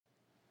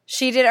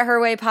She Did It Her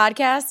Way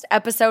podcast,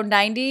 episode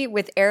 90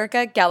 with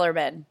Erica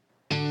Gellerman.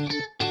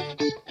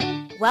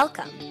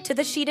 Welcome to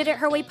the She Did It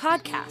Her Way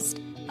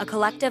podcast, a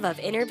collective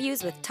of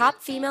interviews with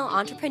top female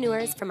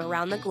entrepreneurs from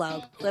around the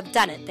globe who have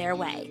done it their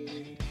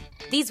way.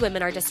 These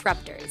women are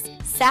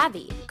disruptors,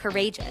 savvy,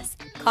 courageous,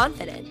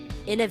 confident,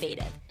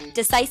 innovative,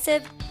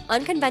 decisive,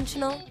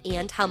 unconventional,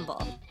 and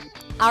humble.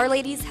 Our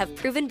ladies have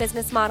proven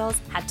business models,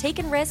 have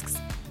taken risks,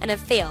 and have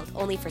failed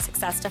only for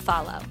success to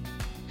follow.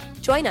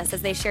 Join us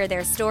as they share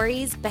their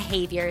stories,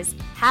 behaviors,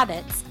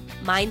 habits,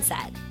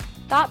 mindset,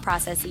 thought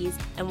processes,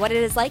 and what it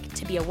is like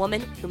to be a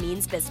woman who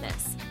means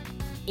business.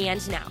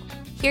 And now,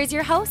 here's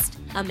your host,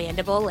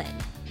 Amanda Boleyn.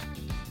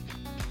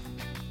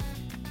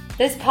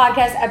 This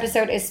podcast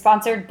episode is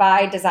sponsored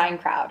by Design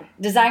Crowd.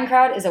 Design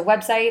Crowd is a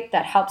website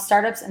that helps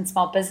startups and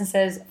small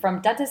businesses, from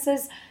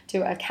dentists to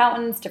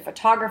accountants to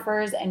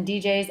photographers and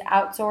DJs,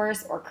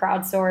 outsource or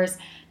crowdsource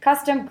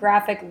custom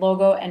graphic,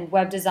 logo, and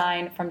web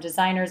design from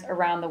designers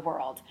around the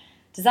world.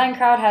 Design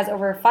Crowd has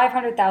over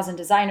 500,000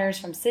 designers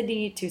from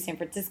Sydney to San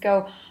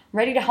Francisco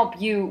ready to help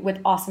you with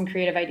awesome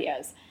creative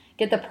ideas.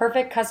 Get the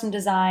perfect custom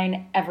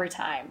design every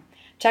time.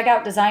 Check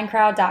out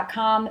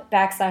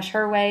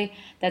designcrowd.com/herway.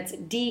 That's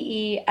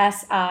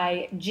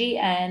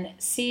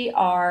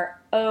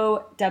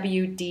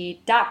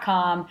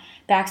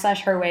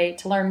DESIGNCROWD.com/herway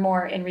to learn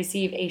more and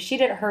receive a She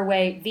Did It Her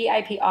Way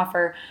VIP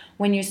offer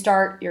when you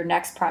start your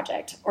next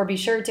project. Or be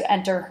sure to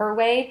enter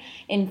HERWAY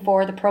in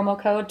for the promo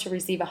code to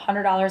receive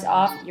 $100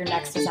 off your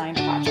next design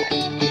project.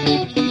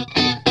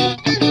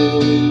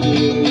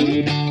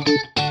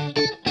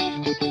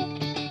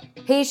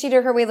 Hey, She Did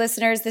It Her Way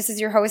listeners, this is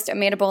your host,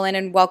 Amanda Boleyn,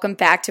 and welcome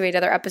back to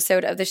another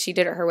episode of the She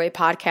Did It Her Way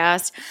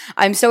podcast.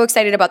 I'm so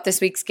excited about this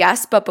week's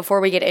guest, but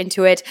before we get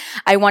into it,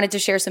 I wanted to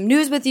share some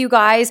news with you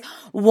guys.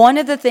 One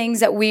of the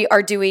things that we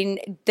are doing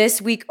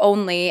this week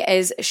only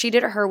is She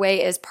Did It Her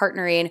Way is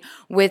partnering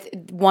with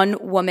One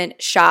Woman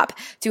Shop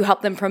to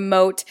help them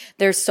promote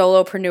their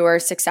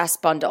Solopreneur Success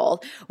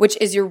Bundle, which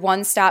is your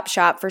one-stop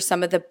shop for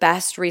some of the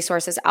best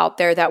resources out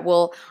there that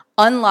will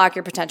unlock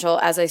your potential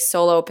as a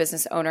solo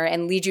business owner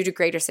and lead you to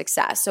greater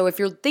success. So if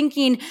you're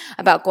thinking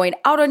about going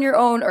out on your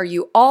own or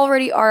you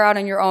already are out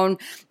on your own,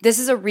 this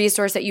is a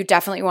resource that you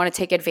definitely want to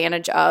take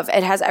advantage of.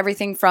 It has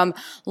everything from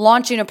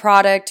launching a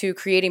product to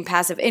creating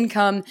passive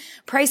income,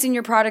 pricing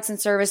your products and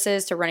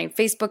services to running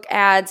Facebook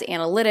ads,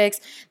 analytics,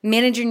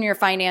 managing your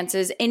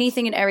finances,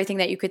 anything and everything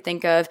that you could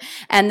think of.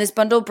 And this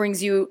bundle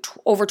brings you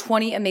over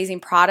 20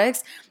 amazing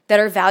products that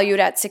are valued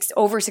at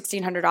over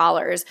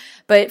 $1,600.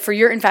 But for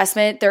your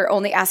investment, they're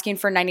only asking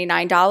for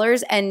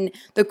 $99. And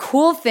the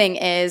cool thing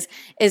is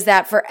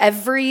that for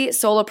every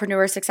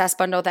Solopreneur Success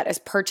Bundle that is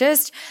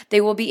purchased,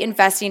 they will be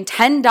investing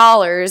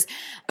 $10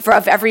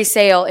 of every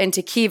sale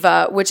into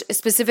Kiva, which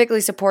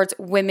specifically supports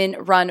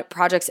women-run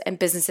projects and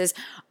businesses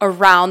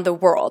around the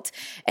world.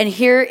 And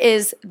here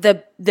is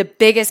the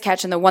biggest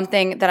catch, and the one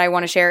thing that I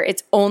want to share,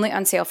 it's only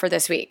on sale for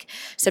this week,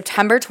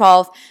 September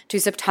 12th to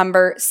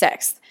September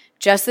 6th.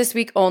 Just this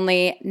week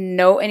only,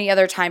 no any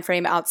other time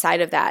frame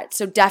outside of that.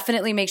 So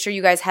definitely make sure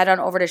you guys head on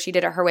over to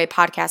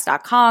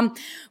SheDidItHerWayPodcast.com.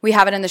 We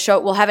have it in the show.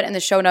 We'll have it in the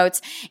show notes.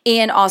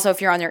 And also,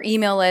 if you're on their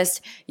email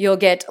list, you'll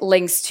get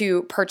links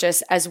to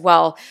purchase as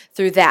well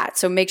through that.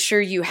 So make sure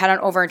you head on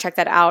over and check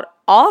that out.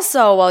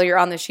 Also, while you're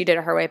on the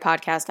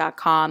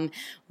SheDidItHerWayPodcast.com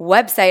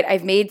website,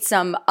 I've made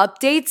some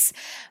updates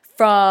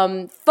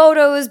from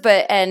photos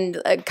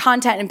and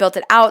content and built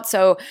it out.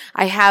 So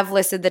I have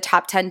listed the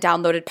top 10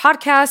 downloaded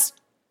podcasts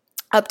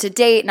up to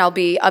date, and I'll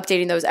be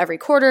updating those every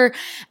quarter.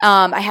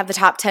 I have the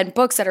top 10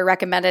 books that are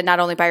recommended not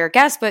only by our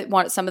guests,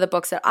 but some of the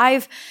books that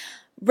I've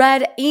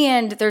read.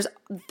 And there's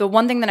the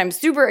one thing that I'm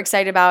super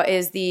excited about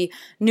is the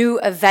new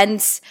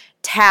events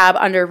tab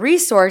under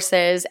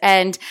resources.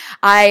 And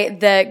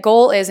the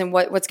goal is, and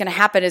what's going to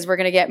happen is we're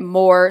going to get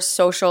more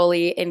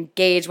socially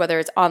engaged, whether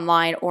it's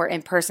online or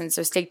in person.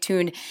 So stay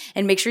tuned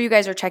and make sure you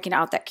guys are checking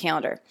out that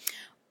calendar.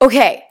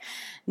 Okay.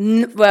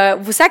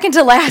 Second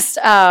to last,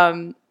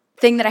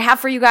 thing that I have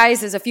for you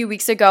guys is a few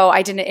weeks ago,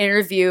 I did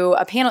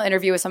a panel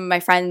interview with some of my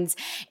friends,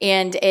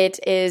 and it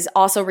is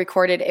also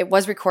recorded. It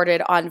was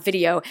recorded on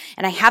video,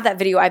 and I have that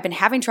video. I've been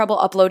having trouble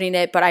uploading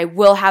it, but I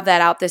will have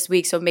that out this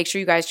week, so make sure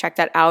you guys check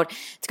that out.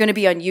 It's going to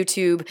be on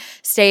YouTube.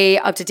 Stay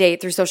up to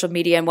date through social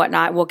media and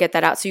whatnot. We'll get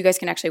that out so you guys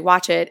can actually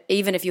watch it,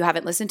 even if you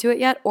haven't listened to it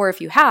yet, or if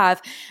you have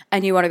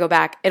and you want to go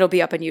back, it'll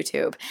be up on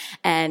YouTube.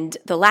 And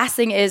the last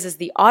thing is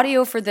the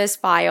audio for this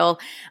file.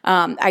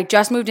 I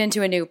just moved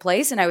into a new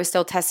place, and I was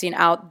still testing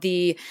out the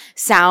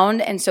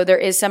sound, and so there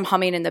is some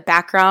humming in the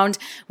background,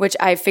 which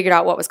I figured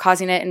out what was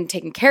causing it and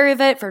taking care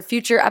of it for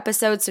future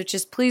episodes. So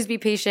just please be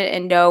patient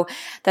and know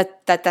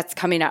that that's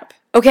coming up.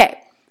 Okay.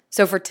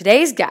 So for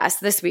today's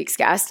guest, this week's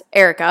guest,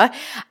 Erica,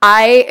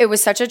 it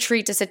was such a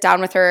treat to sit down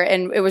with her,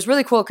 and it was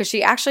really cool because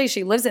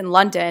she lives in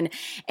London,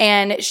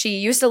 and she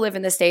used to live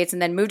in the States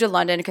and then moved to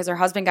London because her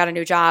husband got a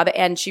new job,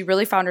 and she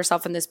really found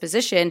herself in this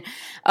position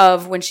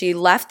of when she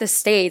left the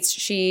States,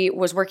 she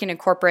was working in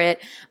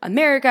corporate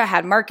America,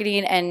 had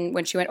marketing, and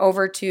when she went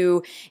over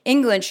to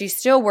England, she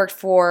still worked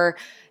for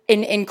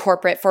in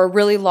corporate for a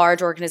really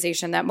large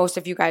organization that most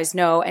of you guys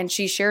know. And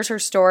she shares her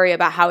story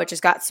about how it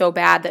just got so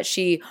bad that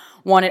she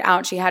wanted out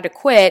and she had to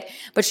quit,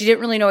 but she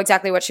didn't really know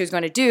exactly what she was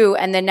going to do.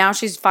 And then now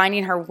she's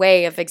finding her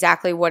way of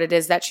exactly what it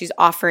is that she's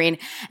offering.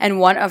 And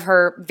one of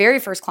her very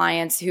first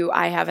clients, who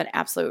I have an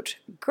absolute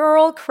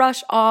girl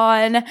crush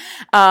on,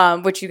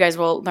 which you guys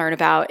will learn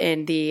about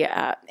in the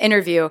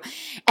interview.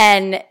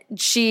 And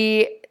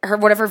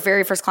one of her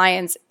very first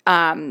clients,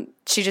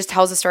 she just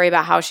tells a story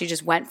about how she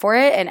just went for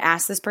it and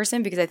asked this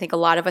person, because I think a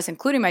lot of us,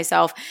 including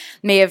myself,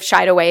 may have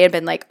shied away and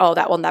been like, oh,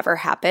 that will never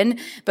happen.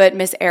 But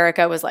Miss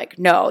Erica was like,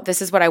 no,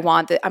 this is what I want.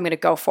 That I'm going to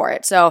go for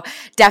it. So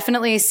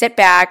definitely sit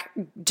back,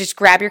 just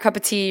grab your cup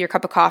of tea, your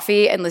cup of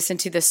coffee, and listen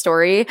to this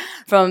story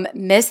from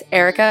Miss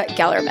Erica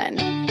Gellerman.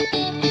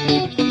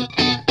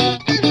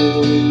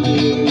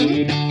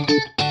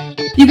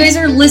 You guys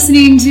are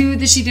listening to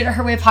the She Did It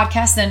Her Way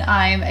podcast, and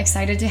I'm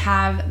excited to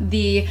have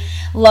the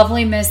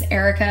lovely Miss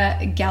Erica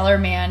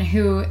Gellerman,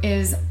 who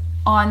is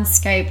on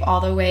Skype all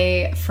the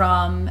way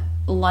from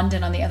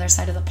London on the other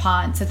side of the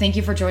pond. So thank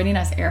you for joining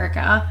us,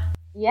 Erica.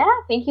 Yeah,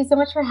 thank you so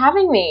much for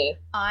having me.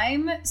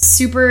 I'm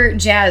super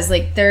jazzed.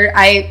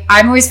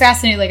 I'm always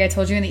fascinated. Like I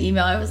told you in the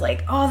email, I was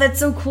like, oh, that's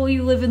so cool.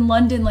 You live in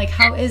London. Like,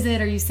 how is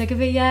it? Are you sick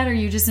of it yet? Are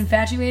you just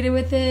infatuated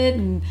with it?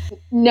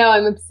 No,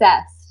 I'm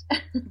obsessed.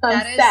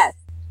 Obsessed.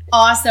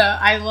 Awesome.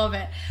 I love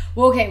it.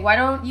 Well, okay, why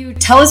don't you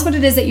tell us what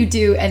it is that you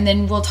do, and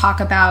then we'll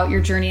talk about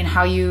your journey and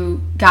how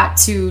you got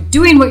to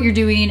doing what you're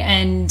doing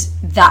and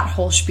that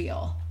whole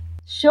spiel.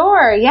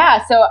 Sure.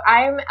 Yeah. So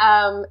I'm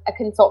a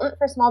consultant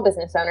for small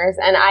business owners,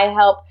 and I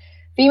help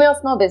female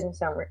small business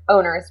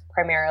owners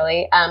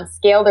primarily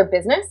scale their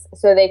business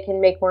so they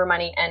can make more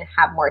money and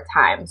have more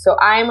time. So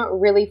I'm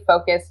really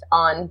focused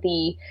on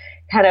the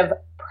kind of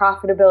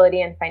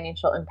profitability and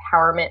financial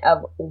empowerment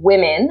of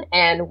women.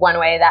 And one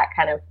way that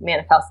kind of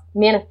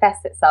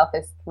manifests itself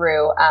is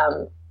through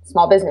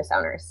small business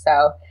owners.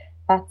 So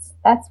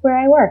that's where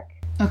I work.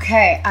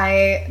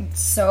 Okay.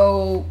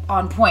 So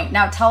on point.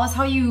 Now tell us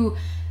how you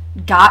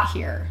got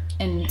here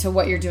and to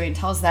what you're doing.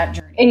 Tell us that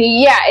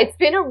journey. Yeah, it's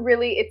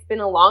been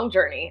a long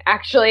journey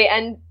actually.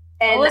 And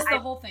tell us the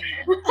whole thing.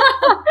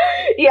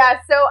 Yeah.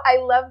 So I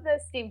love the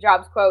Steve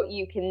Jobs quote,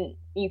 you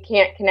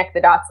can't connect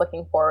the dots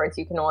looking forwards.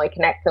 You can only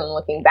connect them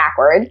looking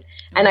backwards.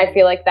 Mm-hmm. And I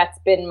feel like that's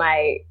been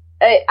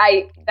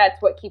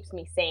that's what keeps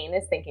me sane,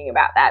 is thinking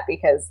about that,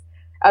 because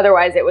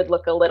otherwise it would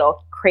look a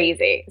little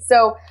crazy.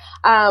 So,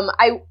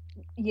 I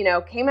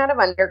came out of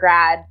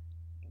undergrad,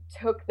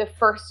 took the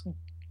first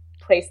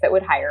place that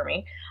would hire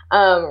me,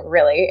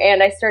 really.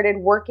 And I started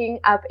working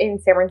up in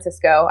San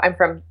Francisco. I'm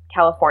from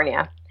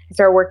California. I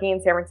started working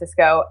in San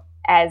Francisco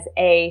as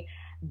a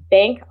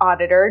bank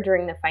auditor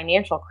during the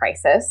financial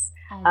crisis.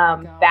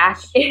 Back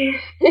in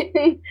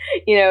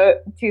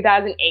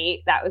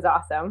 2008. That was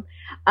awesome.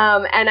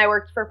 And I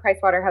worked for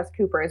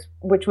PricewaterhouseCoopers,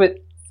 which was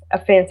a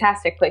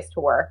fantastic place to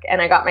work.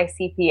 And I got my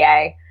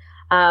CPA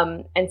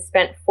and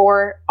spent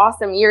 4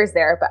 awesome years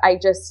there. But I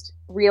just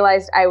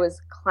realized I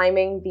was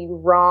climbing the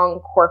wrong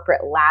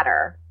corporate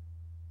ladder.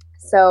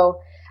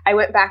 So I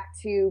went back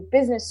to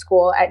business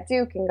school at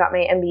Duke and got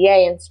my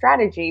MBA in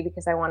strategy,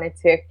 because I wanted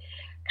to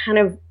kind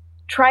of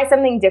try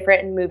something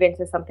different and move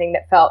into something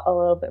that felt a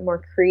little bit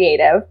more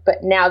creative.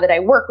 But now that I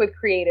work with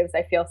creatives,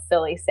 I feel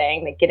silly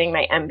saying that getting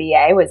my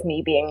MBA was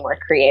me being more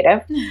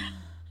creative.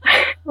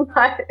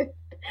 But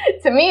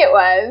to me it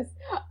was.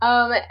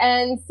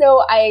 And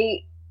so I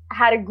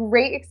had a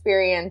great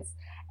experience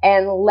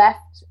and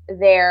left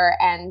there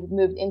and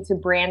moved into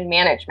brand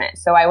management.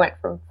 So I went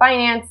from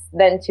finance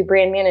then to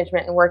brand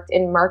management and worked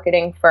in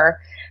marketing for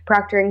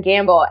Procter &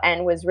 Gamble,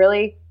 and was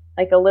really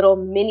like a little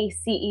mini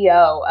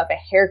CEO of a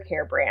hair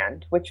care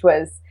brand, which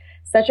was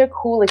such a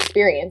cool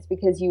experience,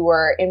 because you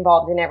were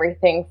involved in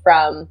everything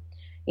from,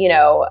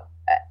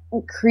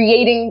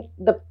 creating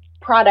the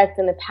product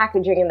and the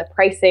packaging and the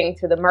pricing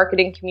to the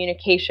marketing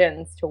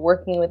communications to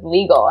working with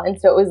legal. And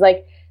so it was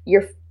like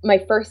my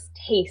first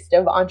taste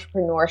of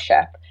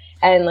entrepreneurship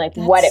and like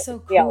what it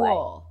would feel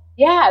like.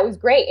 Yeah, it was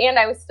great. And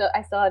I still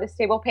had a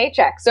stable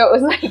paycheck. So it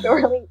was like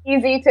really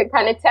easy to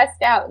kind of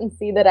test out and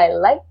see that I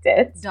liked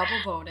it. Double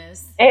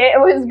bonus. It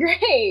was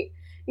great.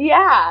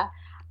 Yeah.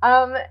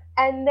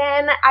 And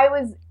then I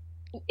was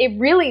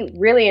really,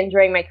 really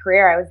enjoying my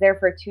career. I was there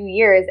for 2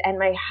 years, and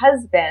my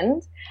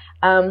husband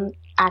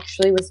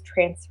actually was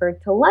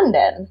transferred to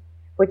London,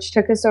 which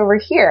took us over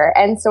here.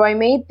 And so I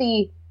made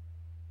the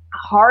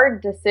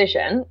hard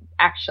decision,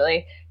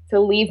 actually, to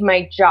leave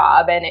my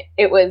job. And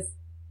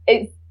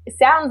it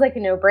sounds like a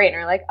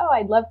no-brainer, like, oh,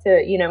 I'd love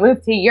to,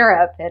 move to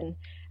Europe and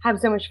have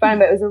so much fun.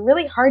 But it was a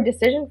really hard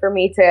decision for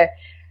me to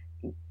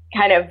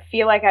kind of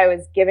feel like I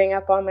was giving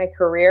up on my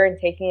career and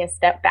taking a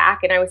step back.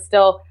 And I was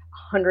still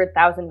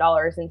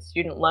 $100,000 in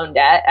student loan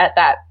debt at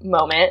that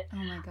moment, oh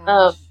my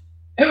gosh.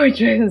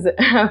 Which was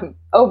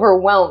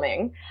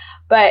overwhelming.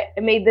 But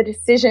I made the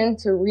decision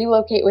to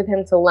relocate with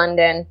him to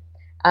London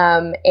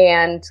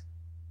and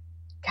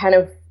kind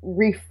of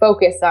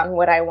refocus on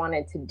what I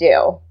wanted to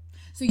do.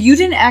 So you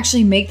didn't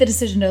actually make the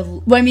decision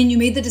you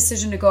made the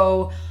decision to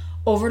go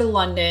over to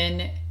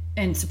London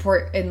and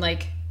support and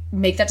like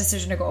make that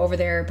decision to go over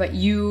there. But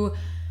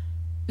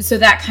so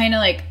that kind of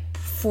like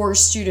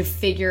forced you to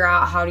figure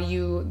out how do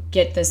you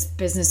get this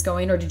business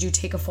going, or did you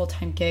take a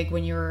full-time gig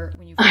when you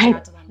first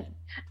got to London?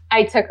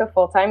 I took a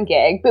full-time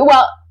gig, but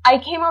well, I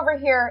came over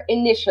here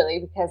initially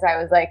because I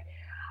was like,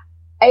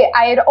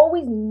 I had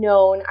always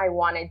known I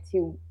wanted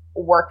to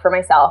work for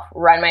myself,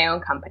 run my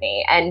own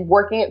company, and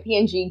working at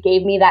P&G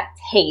gave me that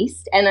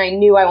taste, and I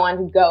knew I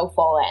wanted to go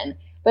full in.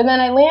 But then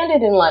I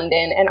landed in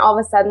London, and all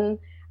of a sudden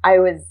I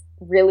was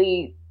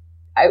really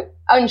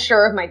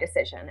unsure of my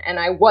decision, and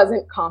I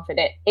wasn't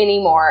confident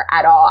anymore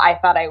at all. I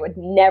thought I would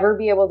never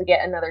be able to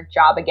get another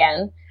job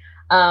again.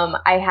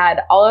 I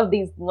had all of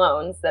these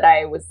loans that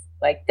I was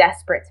like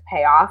desperate to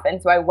pay off,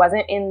 and so I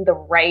wasn't in the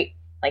right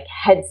like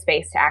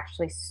headspace to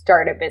actually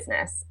start a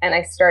business. And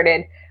I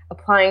started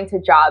applying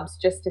to jobs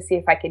just to see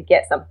if I could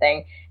get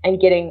something,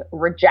 and getting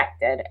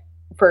rejected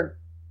for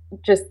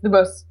just the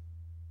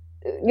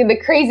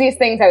craziest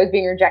things I was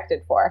being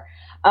rejected for,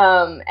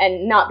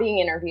 and not being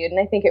interviewed. And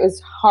I think it was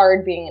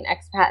hard being an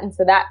expat. And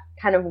so that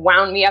kind of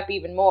wound me up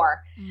even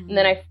more. Mm-hmm. And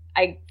then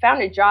I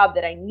found a job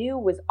that I knew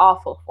was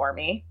awful for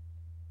me,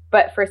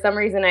 but for some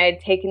reason I had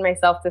taken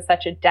myself to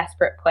such a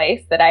desperate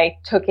place that I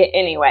took it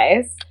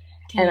anyways.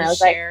 Can you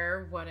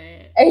share what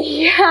it?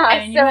 Yeah.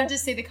 And you have to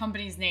say the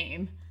company's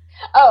name.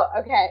 Oh,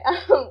 okay.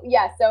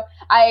 Yeah. So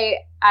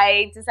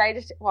I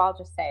decided to, well, I'll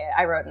just say it.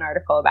 I wrote an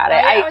article about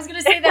it. I was going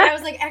to say that. I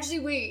was like,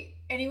 actually, wait,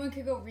 anyone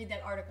could go read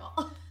that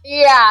article.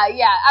 Yeah.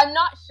 I'm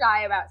not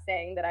shy about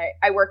saying that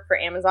I worked for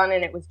Amazon,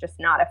 and it was just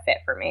not a fit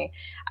for me.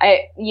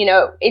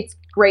 It's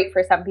great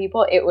for some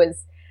people. It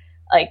was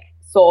like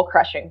soul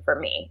crushing for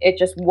me. It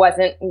just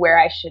wasn't where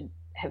I should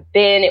have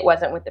been. It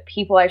wasn't with the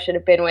people I should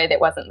have been with.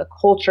 It wasn't the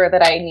culture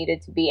that I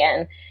needed to be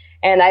in.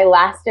 And I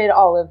lasted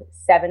all of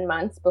 7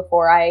 months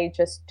before I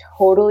just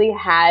totally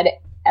had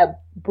a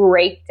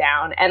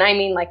breakdown. And I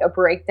mean like a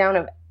breakdown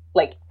of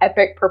like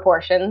epic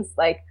proportions.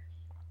 Like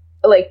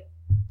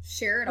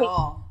share it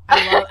all.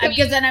 I love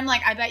because then I'm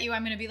like, I bet you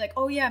I'm going to be like,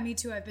 oh yeah, me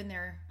too. I've been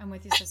there. I'm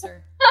with you,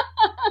 sister.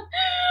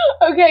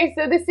 Okay.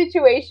 So the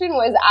situation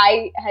was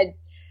I had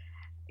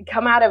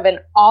come out of an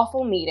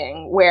awful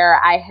meeting where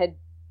I had,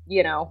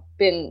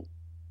 been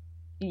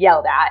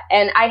yelled at,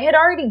 and I had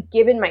already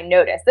given my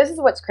notice. This is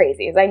what's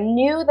crazy is I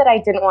knew that I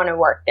didn't want to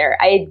work there.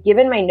 I had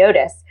given my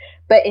notice,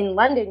 but in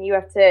London you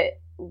have to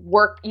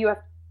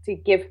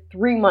give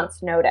 3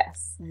 months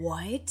notice.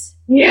 What?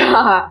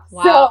 Yeah.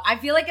 Wow. So, I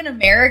feel like in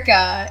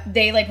America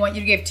they like want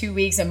you to give 2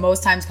 weeks, and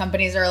most times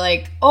companies are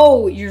like,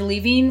 oh, you're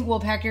leaving,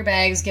 we'll pack your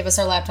bags, give us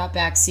our laptop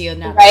back, see you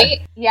never. Right?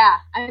 Yeah.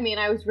 I mean,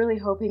 I was really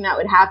hoping that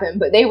would happen,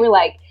 but they were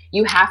like,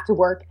 you have to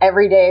work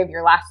every day of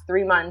your last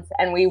 3 months,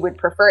 and we would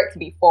prefer it to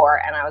be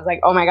 4. And I was like,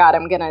 oh my God,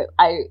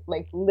 I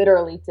like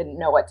literally didn't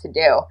know what to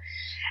do.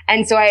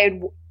 And so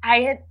I've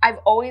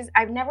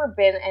never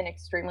been an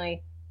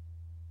extremely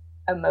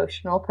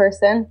emotional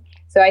person.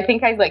 So I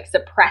think I like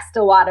suppressed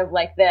a lot of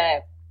like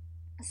the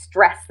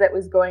stress that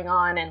was going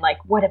on, and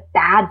like what a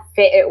bad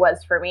fit it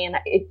was for me. And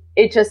it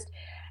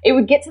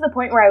would get to the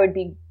point where I would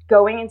be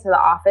going into the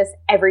office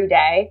every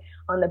day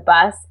on the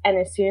bus, and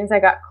as soon as I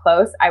got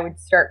close, I would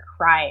start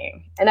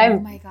crying. And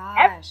I've never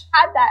had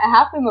that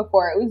happen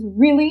before. It was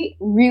really,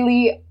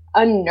 really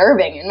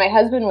unnerving. And my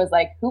husband was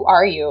like, "Who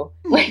are you?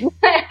 Like,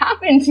 what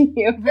happened to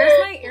you? Where's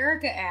my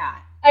Erica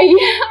at?"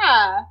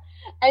 Yeah.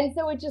 And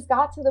so it just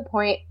got to the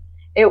point.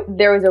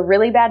 There was a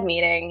really bad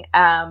meeting.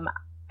 I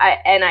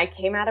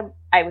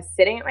was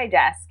sitting at my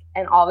desk,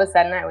 and all of a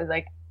sudden I was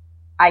like,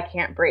 I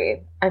can't breathe.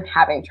 I'm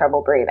having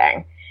trouble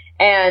breathing.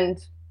 And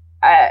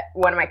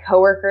one of my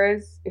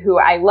coworkers, who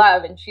I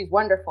love, and she's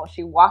wonderful,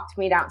 she walked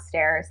me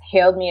downstairs,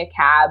 hailed me a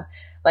cab,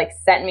 like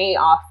sent me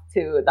off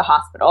to the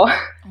hospital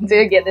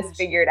to get this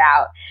figured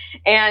out.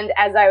 And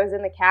as I was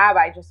in the cab,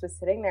 I just was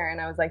sitting there, and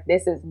I was like,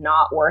 this is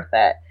not worth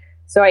it.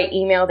 So I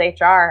emailed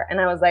HR, and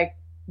I was like,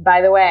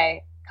 by the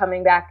way,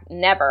 coming back,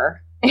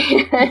 never.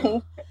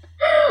 And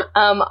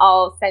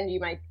I'll send you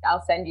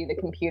the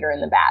computer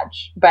and the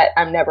badge, but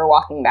I'm never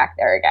walking back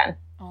there again.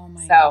 Oh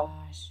my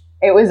gosh.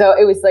 It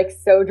was like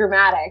so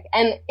dramatic,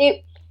 and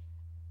it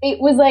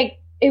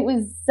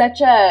was such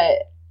a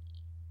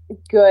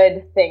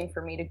good thing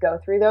for me to go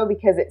through, though,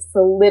 because it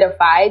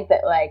solidified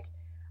that like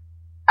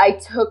I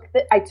took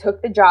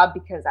the job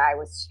because I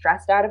was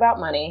stressed out about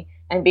money,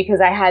 and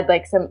because I had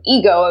like some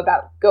ego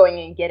about going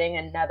and getting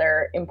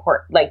another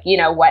important, like,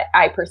 what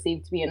I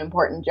perceived to be an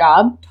important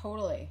job.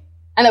 Totally.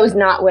 And that was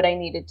not what I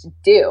needed to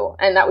do,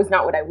 and that was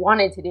not what I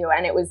wanted to do,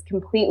 and it was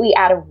completely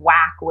out of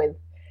whack with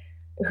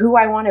who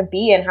I want to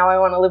be and how I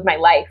want to live my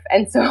life.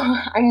 And so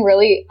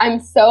I'm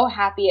so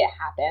happy it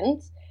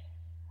happened.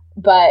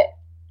 But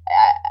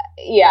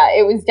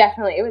it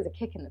was a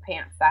kick in the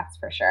pants, that's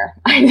for sure.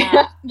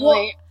 Yeah.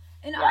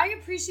 I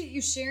appreciate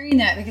you sharing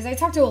that, because I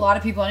talk to a lot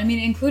of people, and I mean,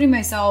 including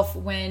myself,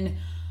 when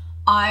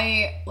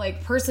I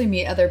like personally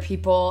meet other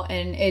people,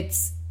 and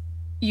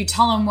you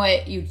tell them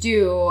what you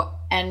do,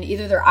 and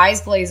either their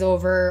eyes glaze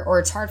over, or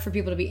it's hard for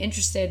people to be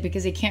interested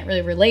because they can't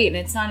really relate. And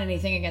it's not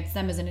anything against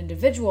them as an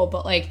individual,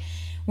 but like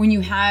when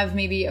you have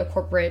maybe a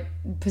corporate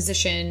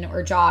position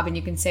or job and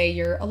you can say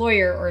you're a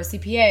lawyer or a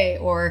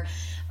CPA, or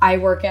I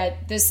work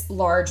at this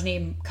large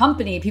name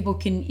company, people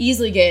can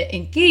easily get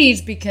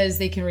engaged because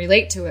they can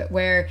relate to it.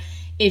 Where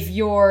if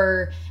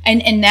you're,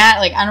 and that,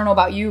 like, I don't know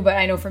about you, but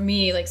I know for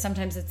me, like,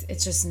 sometimes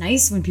it's just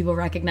nice when people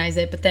recognize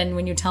it. But then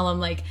when you tell them,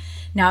 like,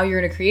 now you're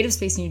in a creative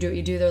space and you do what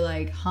you do, they're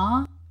like,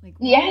 huh? Like,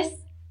 what? Yes,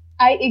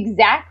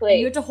 exactly. And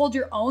you have to hold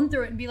your own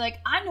through it and be like,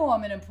 I know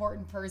I'm an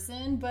important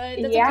person, but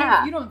that's okay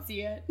if you don't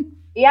see it.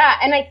 Yeah.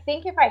 And I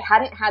think if I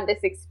hadn't had this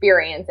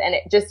experience and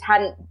it just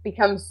hadn't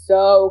become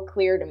so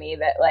clear to me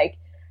that, like,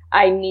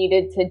 I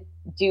needed to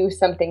do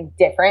something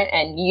different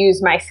and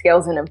use my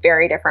skills in a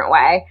very different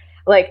way.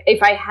 Like,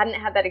 if I hadn't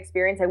had that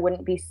experience, I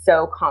wouldn't be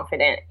so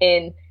confident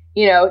in,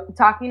 you know,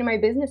 talking to my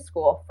business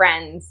school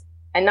friends,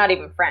 and not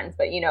even friends,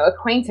 but, you know,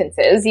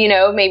 acquaintances, you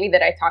know, maybe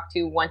that I talk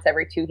to once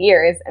every 2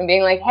 years, and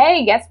being like,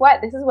 hey, guess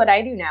what? This is what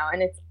I do now.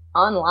 And it's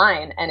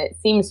online and it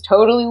seems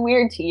totally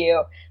weird to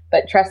you,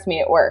 but trust me,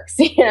 it works,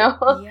 you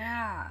know?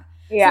 Yeah.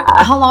 Yeah.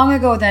 So how long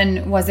ago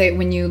then was it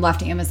when you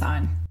left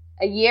Amazon?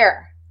 A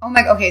year. Oh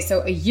my, okay.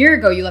 So a year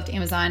ago you left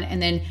Amazon,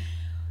 and then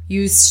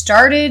you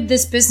started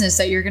this business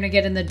that you're going to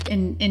get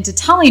into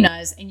telling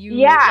us, and you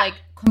like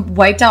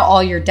wiped out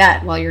all your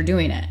debt while you're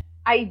doing it.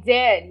 I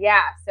did.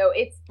 Yeah. So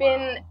it's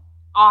been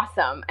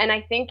awesome. And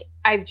I think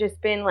I've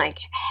just been like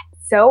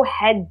so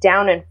head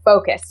down and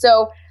focused.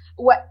 So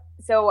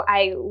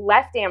I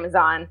left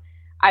Amazon.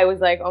 I was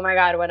like, oh my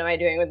God, what am I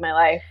doing with my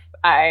life?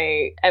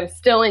 I am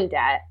still in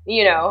debt.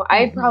 You know, I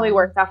had probably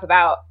worked off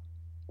about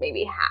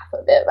maybe half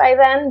of it by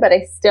then, but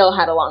I still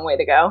had a long way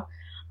to go.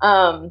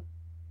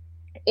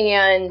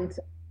 And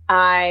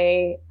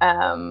I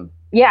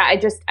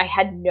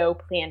had no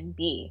plan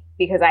B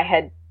because I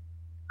had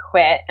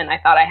quit and I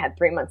thought I had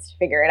 3 months to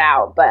figure it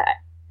out, but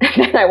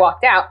then I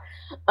walked out.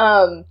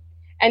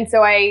 And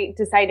so I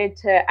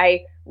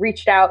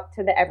reached out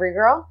to the Every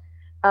Girl,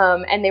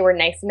 and they were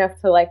nice enough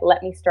to, like,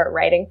 let me start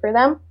writing for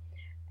them.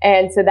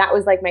 And so that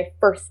was like my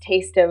first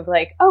taste of,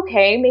 like,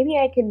 okay, maybe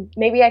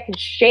I could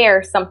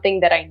share something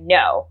that I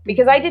know,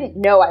 because I didn't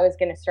know I was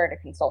going to start a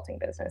consulting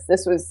business.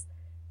 This was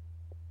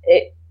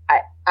it.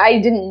 I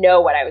didn't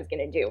know what I was going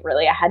to do,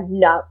 really. I had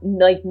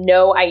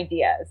no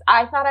ideas.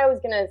 I thought I was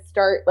going to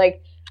start,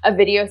 like, a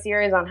video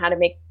series on how to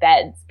make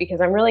beds,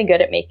 because I'm really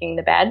good at making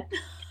the bed.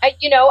 I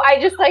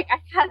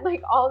had,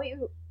 like, all these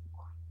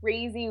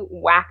crazy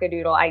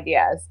wackadoodle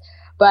ideas.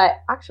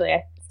 But actually,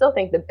 I still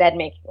think the bed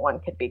making one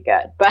could be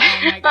good. But oh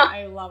my God,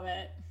 I love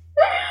it.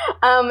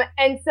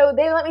 And so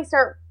they let me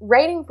start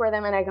writing for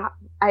them, and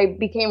I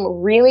became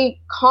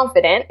really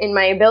confident in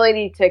my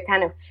ability to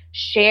kind of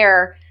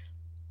share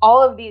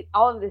all of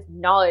this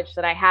knowledge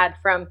that I had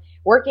from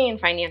working in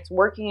finance,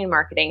 working in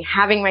marketing,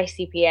 having my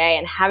CPA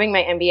and having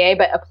my MBA,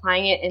 but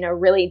applying it in a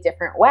really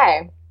different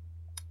way.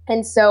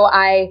 And so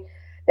I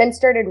then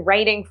started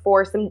writing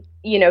for some,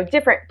 you know,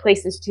 different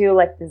places too,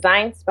 like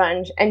Design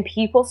Sponge, and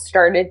people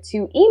started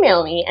to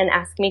email me and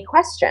ask me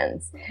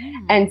questions.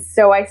 And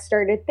so I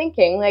started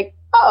thinking, like,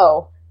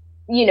 oh,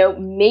 you know,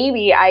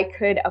 maybe I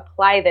could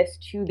apply this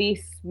to the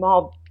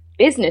small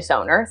business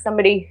owner,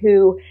 somebody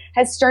who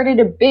has started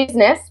a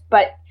business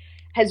but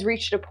has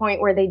reached a point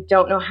where they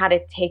don't know how to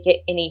take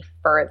it any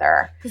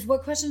further. Because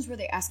what questions were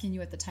they asking you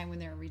at the time when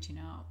they were reaching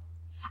out?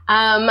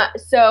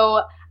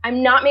 So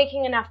I'm not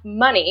making enough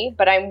money,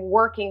 but I'm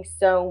working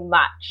so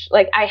much.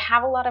 Like, I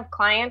have a lot of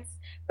clients,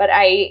 but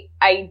I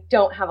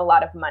don't have a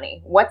lot of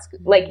money.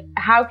 Like,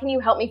 how can you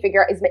help me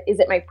figure out, is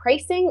it my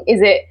pricing?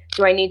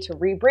 Do I need to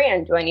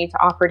rebrand? Do I need to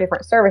offer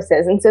different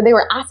services? And so they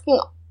were asking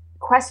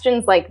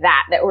questions like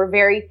that were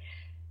very,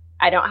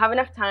 I don't have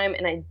enough time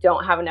and I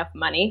don't have enough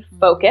money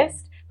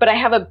focused, but I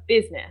have a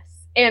business,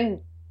 and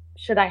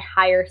should I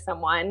hire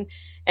someone,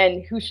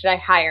 and who should I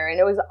hire? And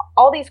it was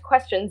all these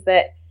questions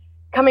that,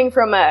 coming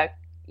from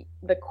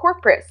the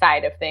corporate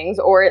side of things,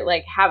 or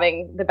like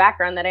having the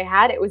background that I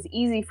had, it was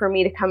easy for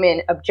me to come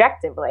in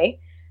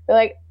objectively. They're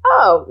like,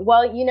 oh,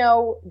 well, you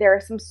know, there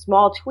are some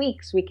small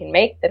tweaks we can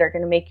make that are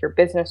going to make your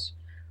business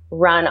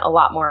run a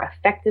lot more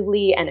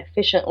effectively and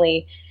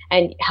efficiently,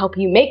 and help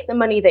you make the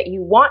money that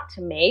you want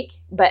to make,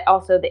 but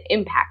also the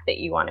impact that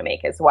you want to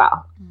make as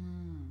well.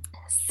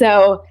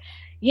 So,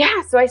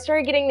 yeah, so I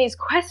started getting these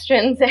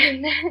questions,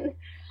 and then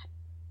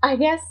I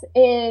guess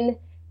in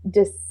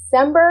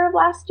December of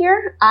last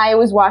year, I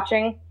was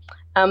watching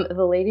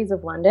The Ladies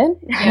of London.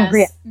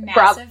 Yes,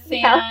 massive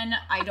fan.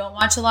 I don't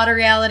watch a lot of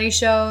reality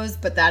shows,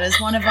 but that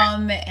is one of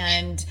them,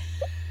 and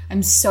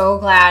I'm so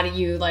glad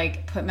you,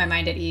 like, put my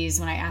mind at ease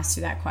when I asked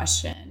you that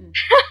question.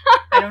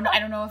 I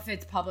don't know if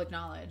it's public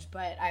knowledge,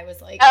 but I was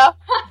like,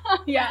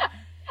 yeah.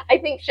 I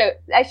think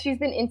she's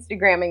been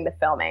Instagramming the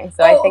filming.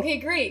 So okay,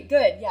 great.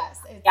 Good. Yes.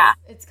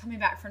 It's coming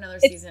back for another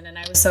season, and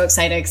I was so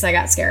excited because I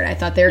got scared. I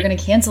thought they were going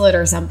to cancel it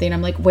or something.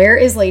 I'm like, where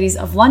is Ladies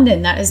of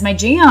London? That is my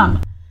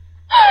jam.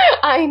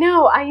 I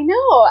know.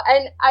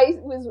 And I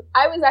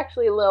was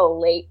actually a little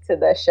late to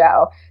the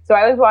show. So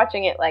I was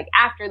watching it, like,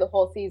 after the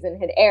whole season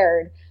had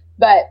aired,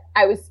 but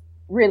I was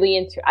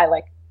really I,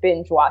 like,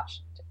 binge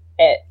watched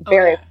it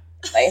very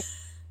quickly.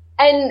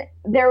 And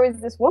there was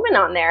this woman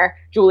on there,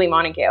 Julie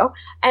Montague,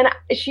 and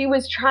she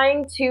was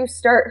trying to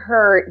start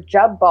her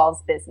Jub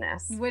Balls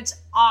business. Which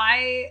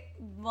I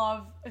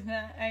love.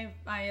 I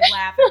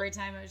laugh every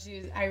time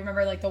I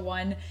remember like the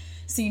one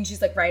scene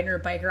she's like riding her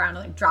bike around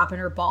and like dropping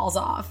her balls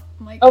off.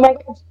 I'm like, oh my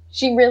gosh.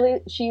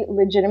 She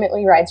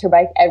legitimately rides her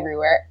bike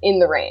everywhere in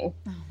the rain.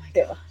 Oh my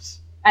gosh.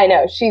 I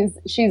know.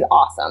 She's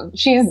awesome.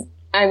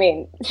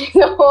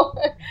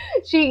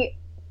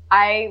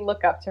 I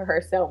look up to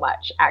her so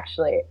much,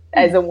 actually,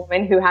 as a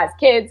woman who has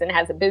kids and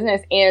has a business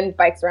and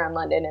bikes around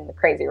London in the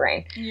crazy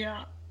rain.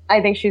 Yeah.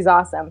 I think she's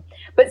awesome.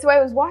 But so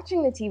I was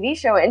watching the TV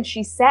show and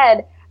she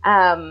said,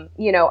 I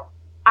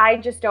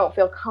just don't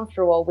feel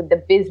comfortable with the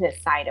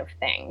business side of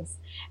things.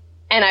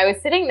 And I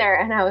was sitting there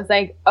and I was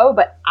like, oh,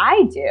 but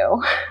I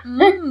do.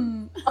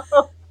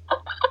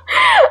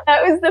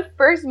 That was the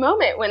first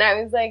moment when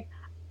I was like,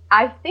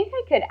 I think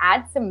I could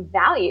add some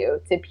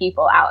value to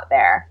people out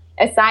there,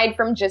 aside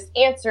from just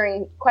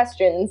answering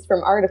questions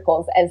from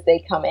articles as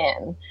they come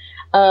in.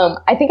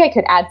 I think I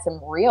could add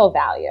some real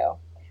value.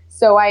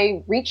 So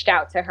I reached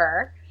out to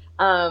her.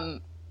 I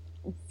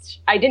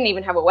didn't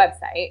even have a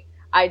website.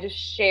 I just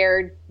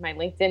shared my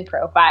LinkedIn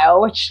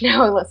profile, which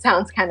now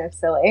sounds kind of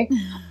silly.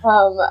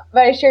 But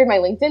I shared my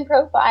LinkedIn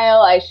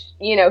profile. I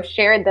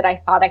shared that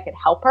I thought I could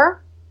help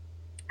her.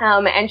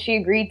 And she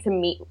agreed to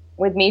meet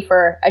with me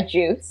for a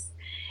juice.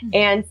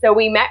 And so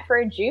we met for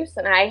a juice,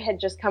 and I had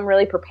just come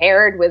really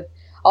prepared with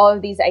all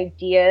of these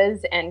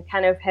ideas and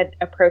kind of had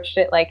approached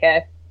it like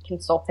a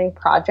consulting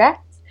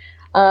project.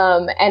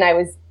 And I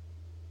was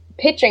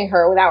pitching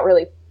her without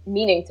really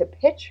meaning to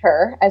pitch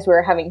her as we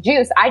were having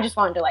juice. I just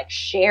wanted to like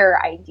share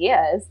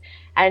ideas.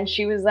 And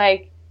she was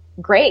like,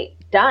 great,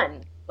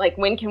 done. Like,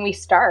 when can we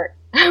start?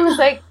 I was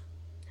like,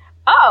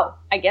 oh,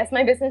 I guess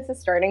my business is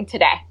starting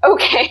today.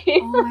 Okay.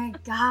 Oh my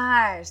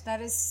gosh.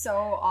 That is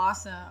so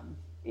awesome.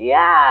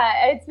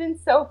 Yeah, it's been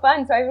so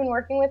fun. So I've been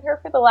working with her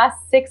for the last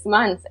 6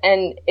 months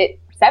and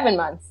 7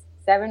 months,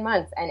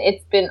 and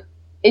it's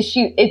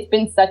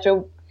been such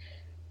a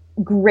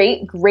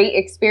great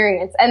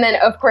experience. And then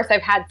of course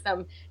I've had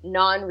some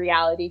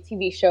non-reality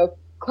TV show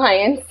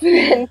clients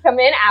come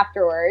in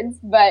afterwards,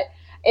 but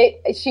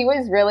she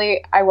was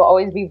really, I will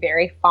always be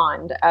very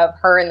fond of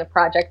her and the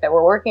project that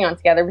we're working on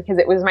together, because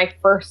it was my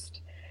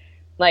first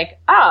like,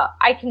 oh,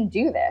 I can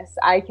do this.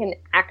 I can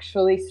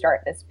actually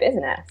start this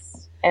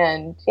business.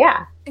 And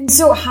yeah. And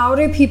so how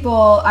do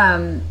people,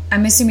 I'm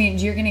assuming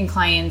you're getting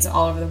clients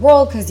all over the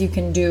world because you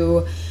can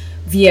do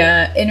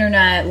via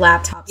internet,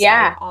 laptops,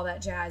 yeah, all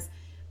that jazz.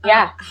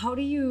 Yeah. How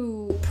do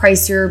you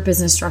price your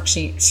business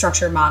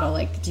structure model?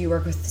 Like, do you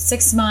work with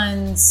 6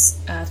 months,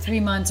 3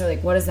 months, or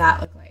like, what does that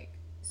look like?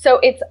 So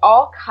it's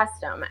all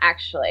custom,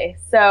 actually.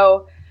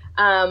 So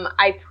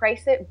I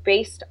price it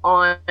based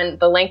on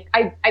the length.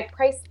 I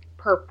price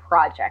per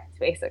project,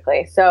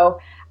 basically. So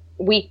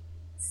we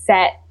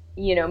set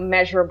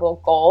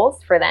measurable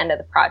goals for the end of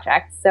the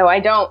project. So I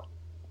don't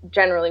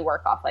generally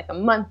work off like a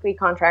monthly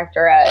contract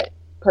or a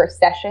per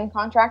session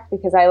contract,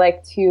 because I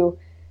like to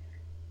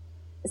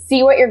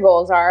see what your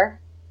goals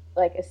are,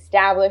 like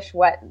establish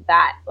what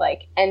that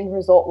like end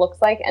result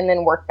looks like, and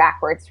then work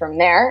backwards from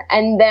there.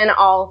 And then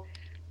I'll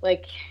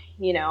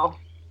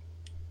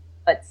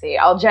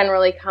I'll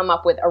generally come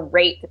up with a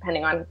rate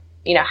depending on,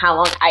 how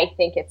long I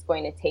think it's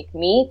going to take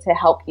me to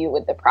help you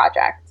with the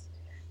project.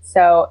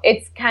 So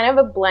it's kind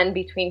of a blend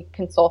between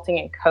consulting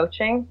and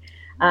coaching.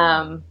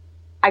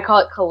 I call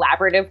it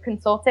collaborative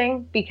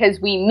consulting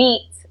because we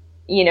meet,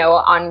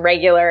 on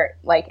regular,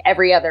 like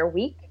every other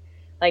week,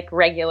 like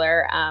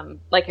regular,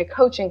 like a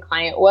coaching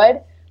client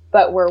would,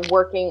 but we're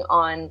working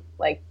on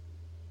like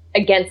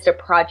against a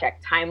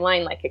project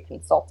timeline like a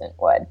consultant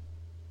would,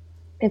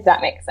 if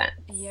that makes sense.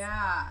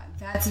 Yeah,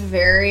 that's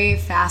very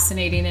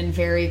fascinating and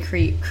very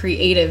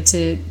creative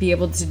to be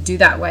able to do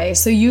that way.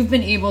 So you've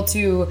been able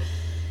to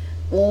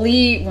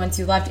leave once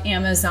you left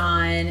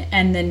Amazon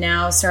and then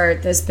now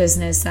start this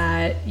business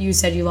that you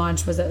said you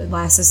launched, was it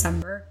last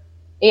December?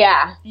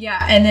 Yeah.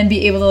 Yeah, and then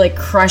be able to like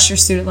crush your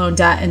student loan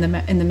debt in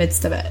the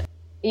midst of it.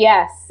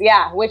 Yes,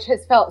 yeah, which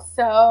has felt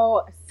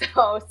so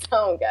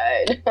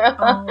good.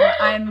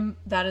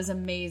 That is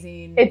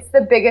amazing. It's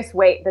the biggest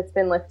weight that's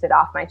been lifted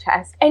off my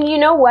chest. And you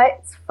know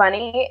what's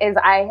funny is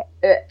I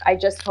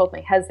just told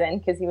my husband,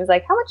 because he was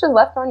like, how much is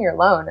left on your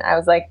loan? I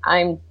was like,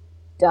 I'm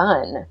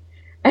done.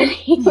 And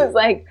he was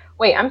like,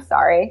 wait, I'm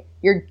sorry,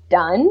 you're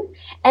done?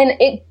 And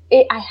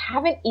I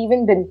haven't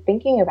even been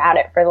thinking about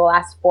it for the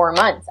last 4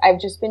 months. I've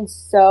just been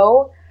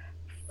so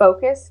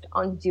focused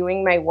on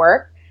doing my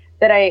work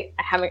that I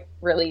haven't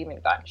really even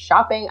gone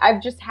shopping.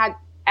 I've just had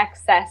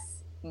excess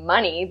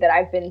money that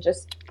I've been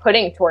just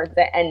putting towards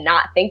it and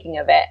not thinking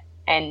of it.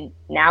 And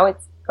now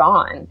it's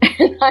gone.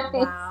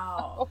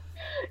 Wow.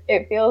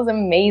 It feels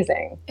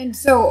amazing. And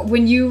so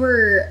when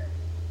you're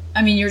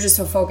just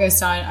so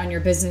focused on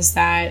your business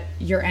that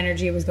your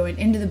energy was going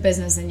into the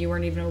business and you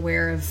weren't even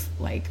aware of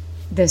like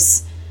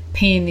this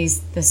pain,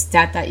 this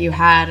debt that you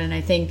had. And I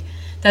think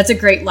that's a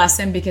great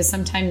lesson, because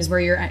sometimes where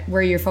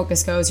your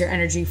focus goes, your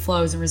energy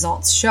flows and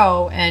results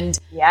show. And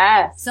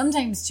yes,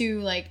 sometimes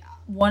too, like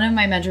one of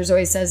my mentors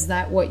always says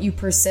that what you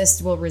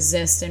persist will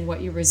resist and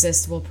what you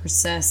resist will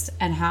persist,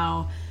 and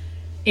how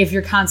if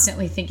you're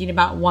constantly thinking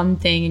about one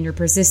thing and you're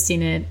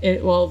persisting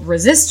it will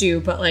resist you.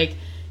 But like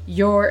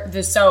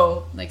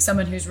like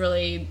someone who's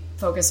really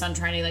focused on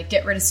trying to like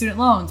get rid of student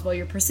loans, well,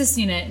 you're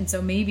persisting it. And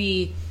so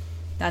maybe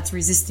that's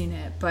resisting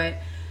it. But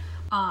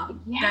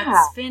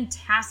that's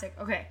fantastic.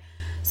 Okay.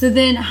 So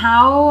then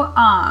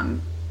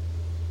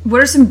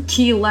what are some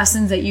key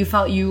lessons that you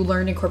felt you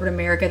learned in corporate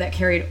America that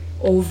carried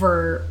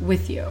over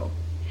with you?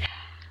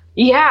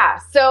 Yeah.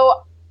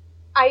 So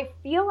I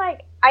feel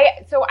like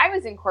I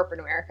was in corporate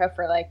America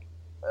for like,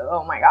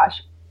 oh my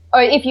gosh,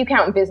 if you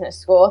count business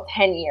school,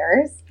 10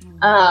 years,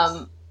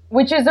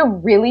 which is a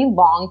really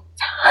long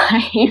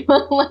time.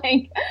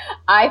 Like,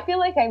 I feel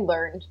like I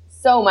learned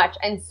so much,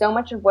 and so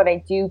much of what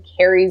I do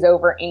carries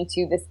over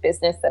into this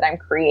business that I'm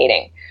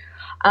creating.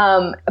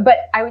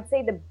 But I would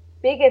say the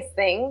biggest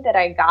thing that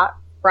I got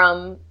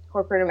from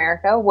corporate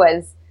America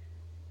was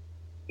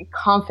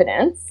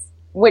confidence,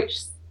 which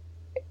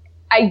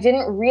I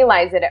didn't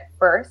realize it at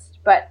first,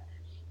 but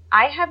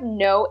I have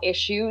no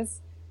issues.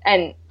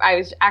 And I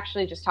was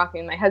actually just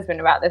talking to my husband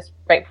about this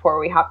right before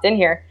we hopped in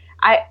here.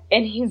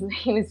 He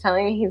was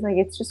telling me, he's like,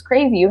 it's just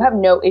crazy. You have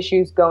no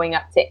issues going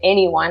up to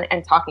anyone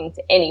and talking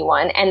to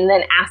anyone and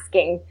then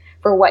asking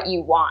for what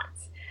you want.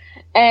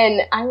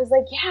 And I was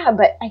like, yeah,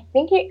 but I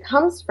think it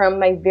comes from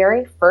my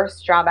very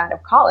first job out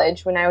of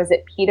college when I was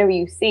at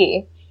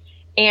PwC.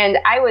 And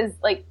I was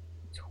like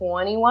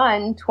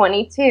 21,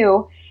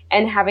 22,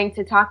 and having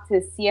to talk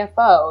to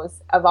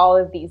CFOs of all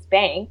of these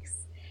banks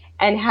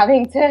and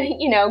having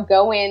to,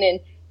 go in and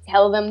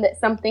tell them that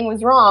something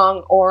was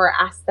wrong or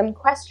ask them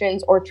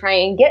questions or try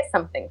and get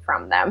something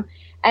from them.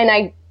 And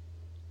I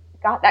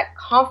got that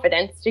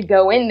confidence to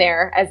go in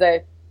there as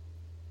a,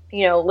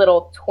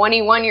 little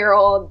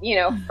 21-year-old,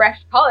 fresh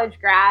college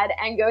grad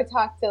and go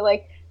talk to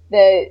like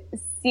the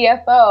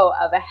CFO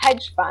of a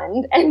hedge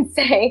fund and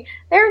say,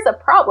 there's a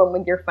problem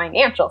with your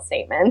financial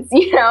statements,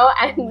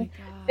 and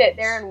sit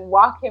there and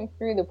walk him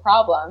through the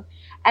problem.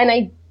 And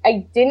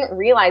I didn't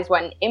realize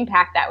what an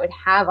impact that would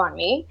have on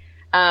me.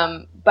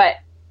 But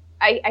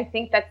I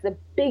think that's the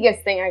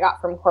biggest thing I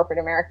got from corporate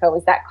America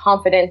was that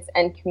confidence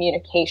and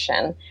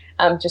communication,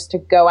 just to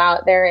go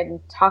out there and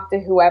talk to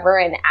whoever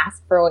and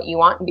ask for what you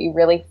want and be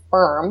really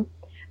firm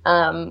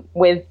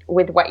with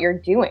what you're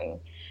doing.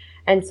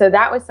 And so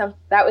that was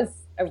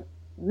a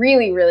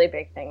really, really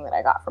big thing that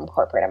I got from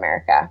corporate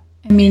America.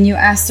 I mean, you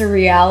asked a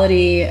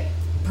reality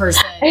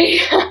person,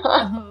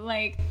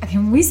 like,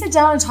 can we sit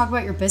down and talk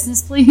about your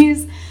business,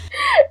 please?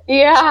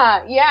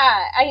 Yeah,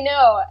 I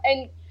know.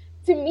 And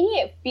to me,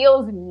 it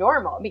feels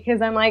normal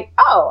because I'm like,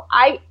 oh,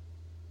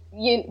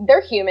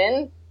 they're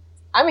human.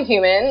 I'm a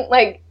human.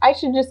 Like, I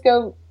should just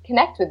go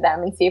connect with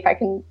them and see if I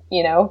can,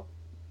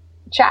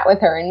 chat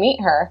with her and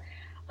meet her.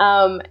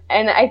 And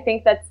I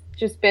think that's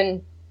just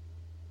been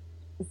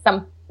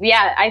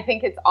I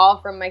think it's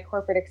all from my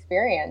corporate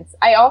experience.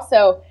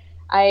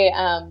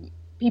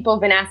 People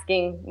have been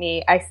asking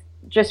me, I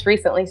just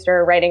recently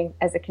started writing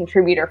as a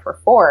contributor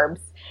for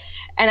Forbes,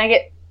 and I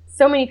get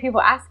so many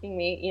people asking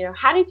me,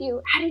 how did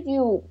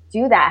you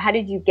do that? How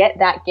did you get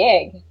that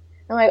gig?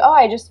 I'm like, oh,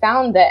 I just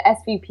found the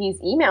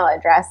SVP's email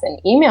address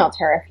and emailed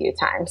her a few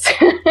times.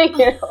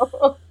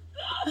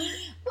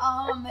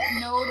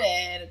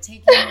 Noted.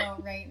 Taking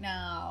note right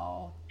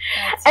now.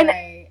 That's and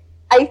right.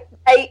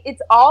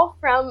 It's all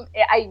from,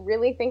 I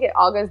really think it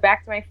all goes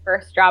back to my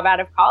first job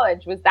out of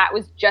college that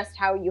was just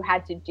how you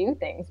had to do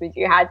things.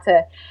 You had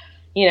to,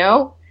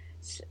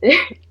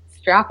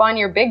 strap on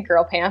your big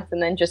girl pants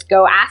and then just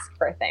go ask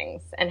for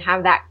things and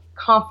have that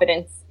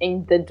confidence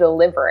in the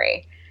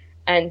delivery.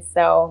 And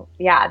so,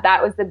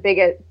 that was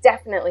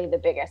definitely the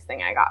biggest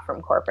thing I got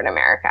from corporate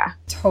America.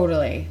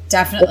 Totally.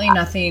 Definitely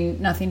nothing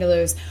to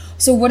lose.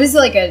 So what is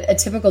like a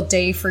typical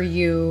day for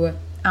you?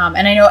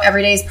 And I know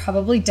every day is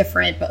probably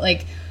different, but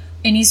like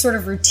any sort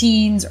of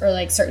routines or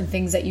like certain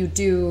things that you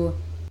do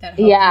that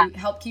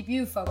help keep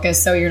you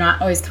focused so you're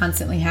not always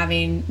constantly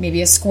having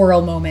maybe a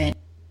squirrel moment.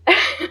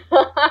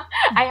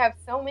 I have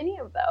so many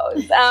of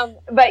those.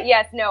 But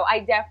yes, no,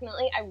 I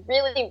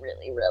really,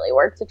 really, really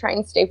work to try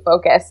and stay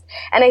focused.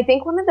 And I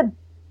think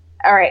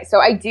all right, so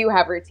I do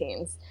have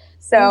routines.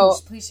 So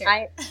please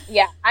share.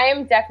 I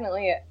am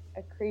definitely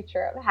a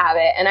creature of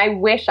habit. And I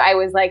wish I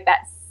was like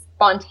that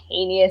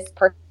spontaneous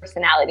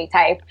personality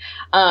type.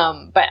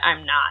 But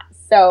I'm not.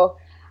 So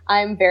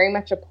I'm very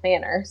much a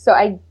planner. So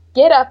I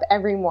get up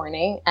every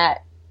morning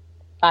at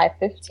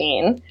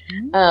 5:15.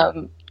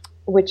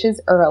 Which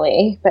is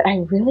early, but I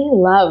really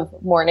love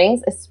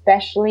mornings,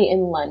 especially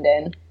in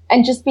London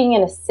and just being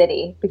in a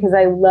city because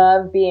I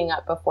love being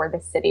up before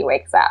the city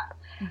wakes up.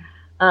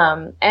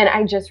 And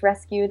I just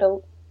rescued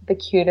the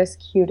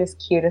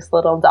cutest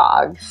little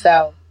dog.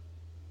 So,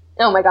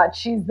 oh my God,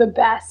 she's the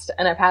best.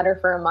 And I've had her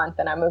for a month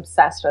and I'm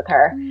obsessed with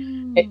her.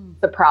 It's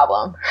the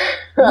problem.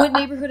 What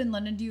neighborhood in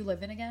London do you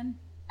live in again?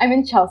 I'm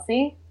in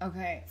Chelsea.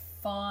 Okay,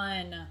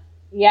 fun.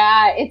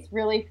 Yeah, it's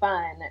really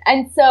fun.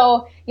 And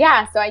so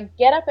I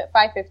get up at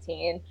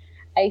 5:15.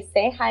 I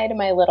say hi to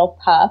my little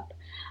pup.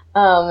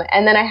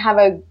 And then I have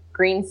a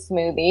green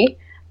smoothie,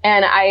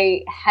 and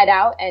I head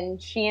out,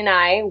 and she and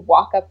I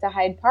walk up to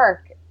Hyde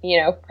Park,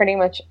 pretty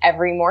much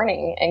every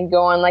morning, and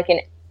go on like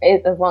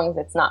as long as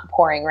it's not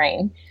pouring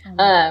rain,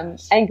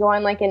 and go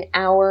on like an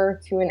hour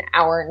to an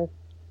hour and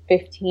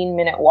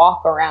 15-minute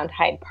walk around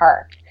Hyde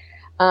Park.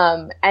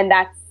 And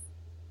that's,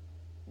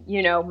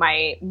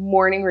 my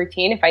morning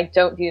routine. If I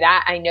don't do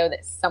that, I know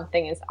that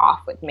something is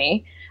off with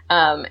me.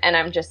 And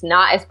I'm just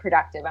not as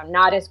productive. I'm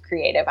not as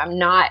creative.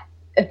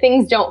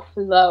 Things don't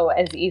flow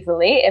as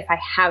easily if I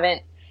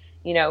haven't,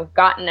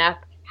 gotten up,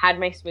 had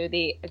my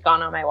smoothie,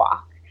 gone on my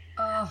walk.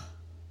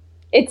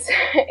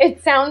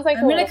 It sounds like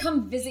I'm going to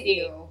come visit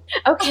you.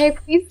 Okay,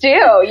 please do.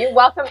 You're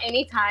welcome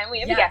anytime.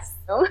 We have a guest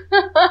room.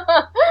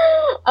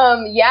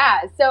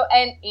 Yeah. So,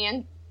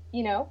 and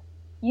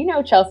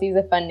Chelsea's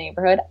a fun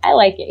neighborhood. I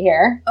like it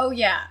here. Oh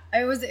yeah.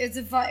 It was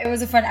a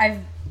fun, I've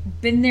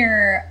been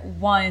there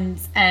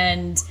once,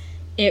 and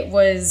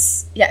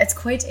it's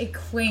quite a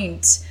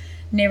quaint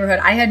neighborhood.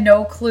 I had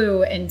no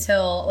clue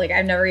until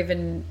I've never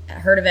even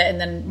heard of it. And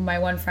then my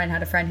one friend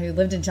had a friend who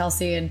lived in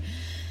Chelsea, and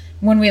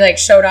when we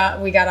showed up,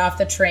 we got off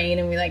the train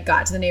and we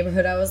got to the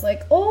neighborhood, I was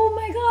like, oh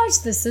my gosh,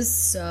 this is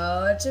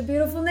such a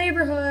beautiful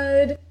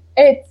neighborhood.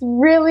 I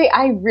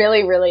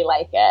really, really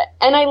like it.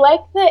 And I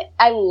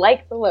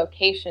like the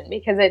location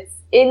because it's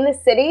in the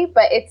city,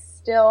 but it's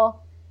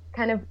still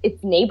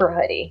it's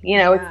neighborhoody.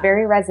 It's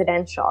very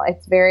residential.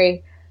 It's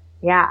very,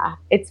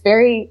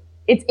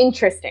 it's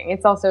interesting.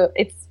 It's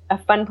a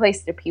fun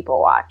place to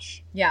people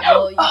watch. Yeah.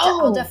 Well,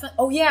 I'll definitely.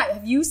 Oh yeah.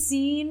 Have you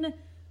seen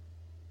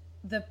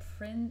the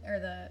print or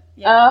the?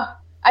 Yeah.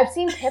 I've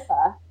seen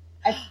Pippa.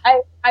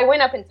 I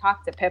went up and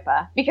talked to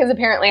Pippa because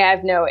apparently I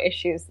have no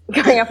issues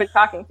going up and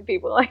talking to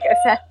people, like I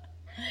said.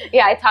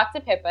 Yeah, I talked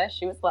to Pippa.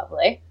 She was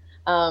lovely.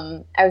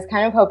 I was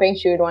kind of hoping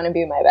she would want to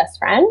be my best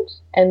friend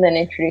and then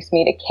introduce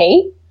me to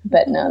Kate,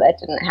 but no, that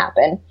didn't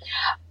happen.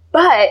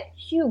 But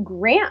Hugh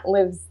Grant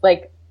lives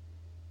like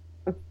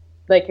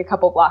a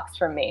couple blocks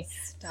from me.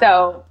 Stop.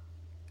 So,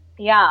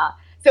 yeah.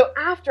 So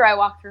after I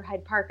walk through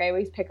Hyde Park, I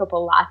always pick up a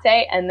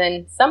latte and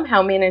then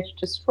somehow manage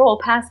to stroll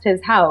past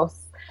his house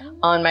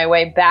on my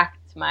way back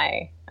to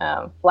my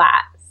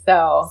flat.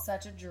 So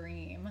such a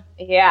dream.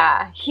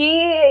 Yeah,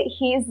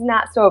 he's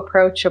not so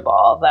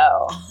approachable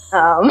though.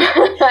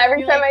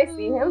 Every time I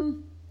see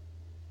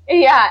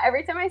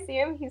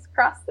him, he's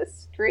crossed the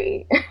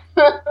street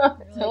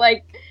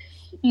to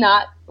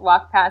not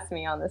walk past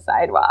me on the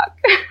sidewalk.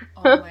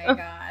 Oh my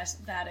gosh,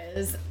 that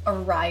is a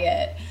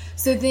riot.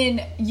 So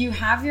then you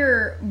have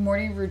your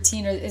morning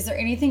routine. Is there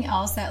anything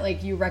else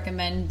that you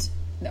recommend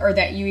or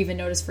that you even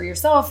notice for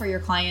yourself or your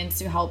clients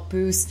to help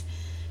boost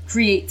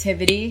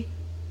creativity?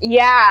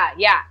 Yeah.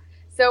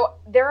 So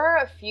there are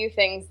a few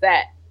things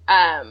that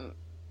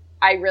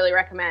I really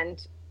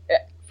recommend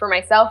for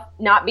myself.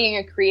 Not being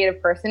a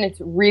creative person, it's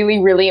really,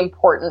 really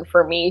important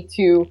for me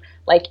to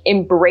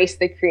embrace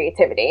the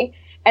creativity.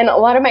 And a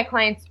lot of my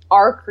clients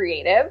are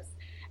creatives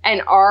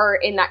and are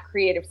in that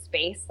creative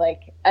space,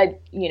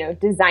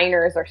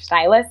 designers or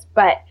stylists.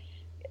 But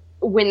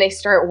when they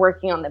start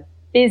working on the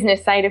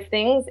business side of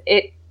things,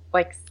 it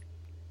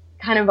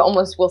kind of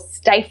almost will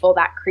stifle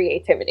that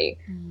creativity.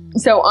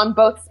 So on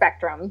both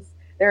spectrums,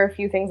 there are a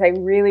few things I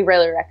really,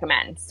 really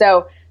recommend.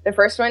 So the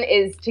first one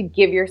is to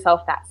give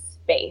yourself that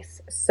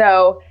space.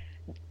 So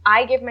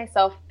I give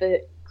myself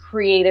the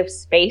creative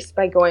space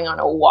by going on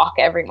a walk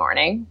every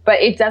morning,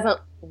 but it doesn't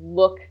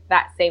look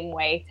that same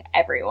way to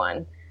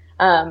everyone.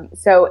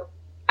 So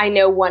I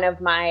know one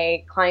of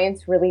my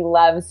clients really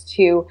loves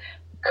to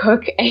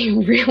cook a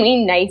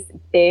really nice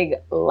big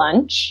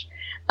lunch.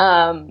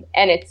 And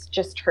it's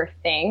just her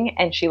thing.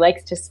 And she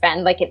likes to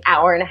spend an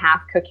hour and a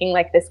half cooking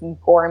this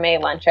gourmet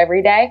lunch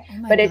every day. Oh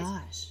my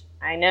gosh.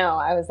 I know.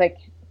 I was like,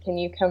 can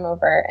you come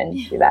over and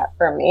do that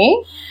for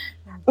me?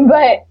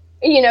 But,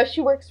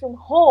 she works from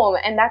home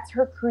and that's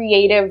her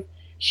creative.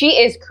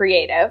 She is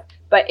creative,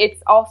 but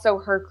it's also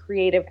her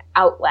creative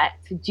outlet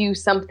to do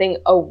something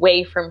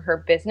away from her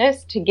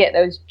business to get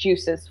those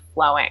juices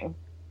flowing.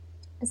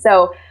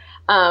 So,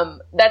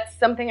 that's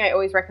something I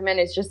always recommend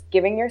is just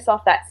giving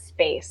yourself that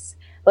space.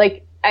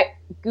 At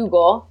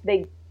Google,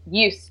 they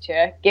used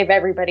to give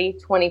everybody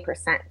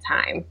 20%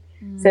 time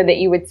so that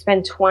you would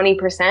spend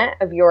 20%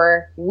 of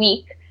your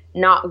week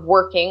not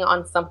working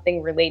on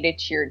something related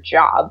to your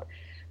job,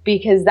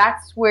 because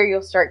that's where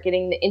you'll start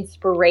getting the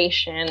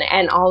inspiration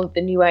and all of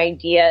the new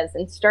ideas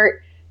and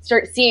start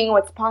seeing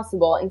what's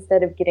possible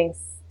instead of getting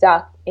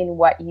stuck in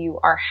what you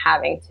are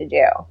having to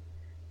do.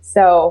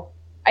 So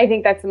I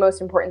think that's the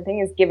most important thing,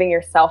 is giving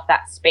yourself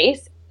that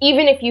space.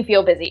 Even if you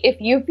feel busy,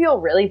 if you feel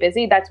really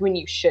busy, that's when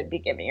you should be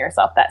giving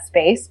yourself that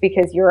space,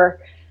 because you're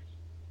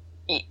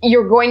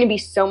going to be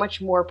so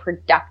much more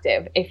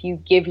productive if you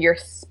give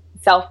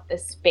yourself the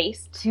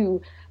space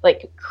to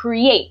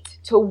create,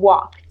 to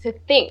walk, to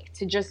think,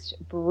 to just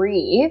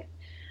breathe.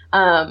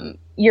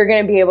 You're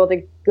going to be able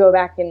to go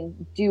back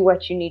and do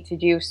what you need to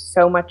do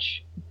so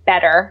much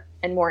better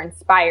and more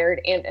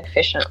inspired and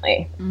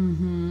efficiently.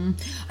 Mm-hmm.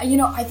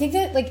 I think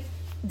that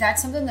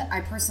that's something that I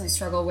personally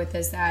struggle with,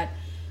 is that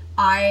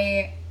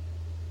I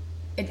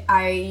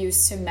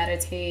used to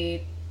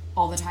meditate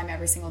all the time,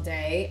 every single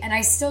day, and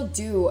I still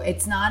do.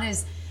 It's not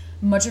as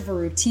much of a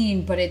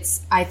routine, but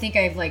I think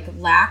I've like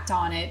lacked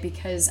on it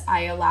because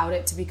I allowed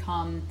it to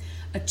become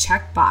a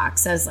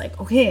checkbox as like,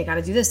 okay, I got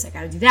to do this, I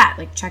got to do that,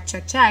 like check,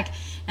 check, check.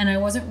 And I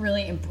wasn't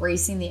really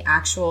embracing the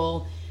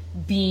actual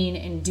being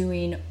and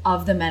doing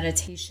of the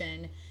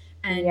meditation.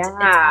 And it's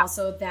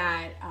also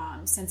that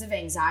sense of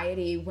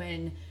anxiety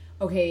when,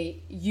 okay,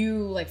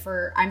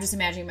 I'm just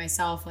imagining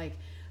myself like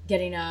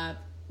getting up,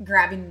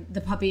 grabbing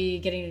the puppy,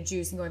 getting a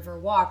juice and going for a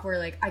walk, where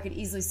like I could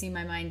easily see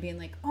my mind being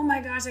like, oh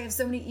my gosh, I have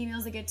so many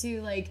emails to get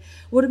to, like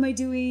what am I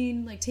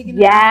doing, like taking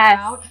them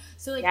out.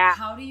 So like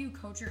how do you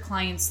coach your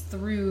clients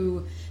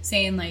through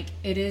saying like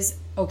it is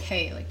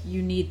okay, like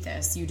you need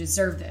this, you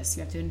deserve this,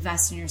 you have to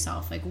invest in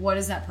yourself? Like what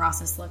does that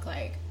process look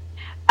like?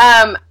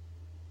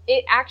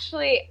 It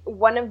actually,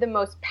 one of the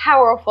most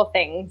powerful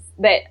things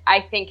that I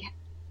think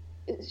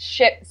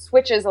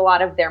switches a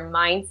lot of their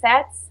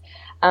mindsets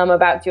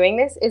about doing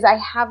this is I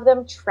have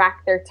them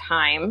track their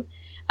time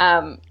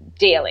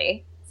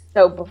daily.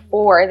 So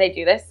before they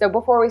do this,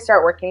 before we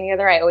start working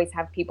together, I always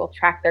have people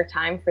track their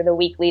time for the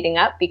week leading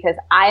up because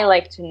I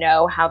like to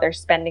know how they're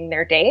spending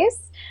their days.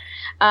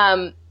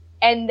 And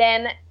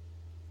then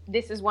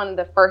this is one of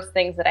the first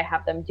things that I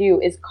have them do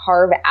is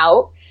carve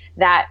out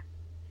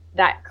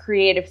that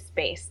creative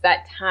space,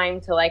 that time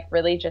to like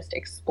really just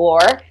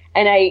explore.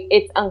 And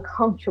it's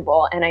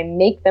uncomfortable and I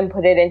make them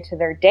put it into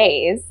their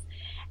days.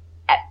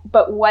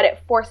 But what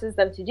it forces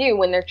them to do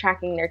when they're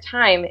tracking their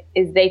time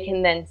is they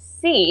can then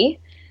see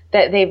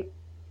that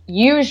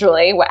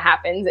what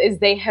happens is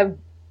they have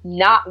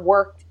not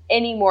worked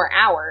any more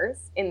hours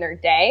in their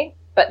day,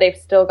 but they've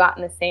still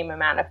gotten the same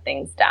amount of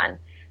things done.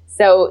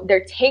 So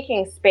they're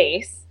taking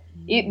space,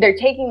 they're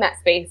taking that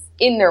space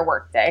in their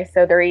workday.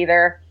 So they're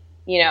either,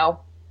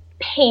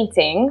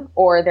 painting,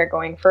 or they're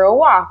going for a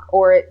walk,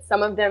 or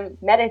some of them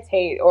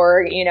meditate,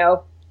 or,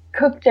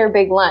 cook their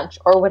big lunch,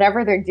 or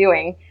whatever they're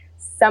doing.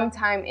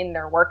 Sometime in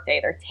their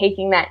workday, they're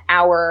taking that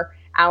hour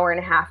and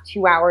a half,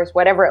 2 hours,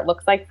 whatever it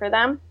looks like for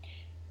them,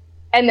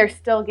 and they're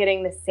still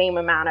getting the same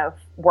amount of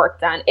work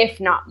done,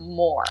 if not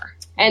more.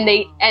 And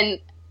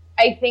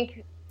I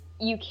think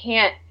you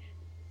can't.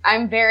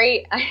 I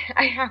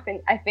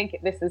think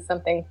this is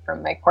something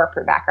from my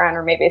corporate background,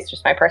 or maybe it's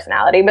just my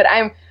personality, but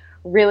I'm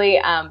really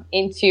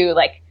into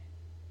like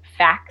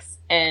facts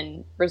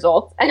and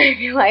results, and I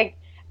feel like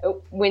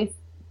when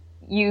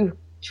you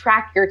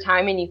track your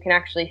time and you can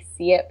actually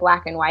see it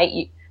black and white,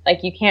 you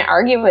can't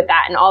argue with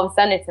that. And all of a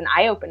sudden it's an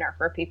eye opener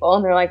for people.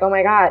 And they're like, oh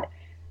my God,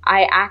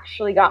 I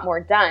actually got more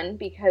done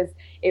because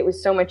it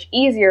was so much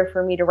easier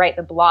for me to write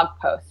the blog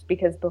post,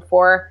 because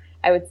before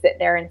I would sit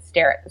there and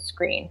stare at the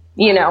screen,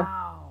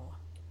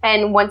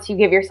 and once you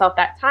give yourself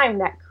that time,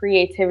 that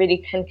creativity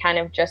can kind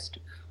of just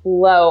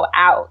flow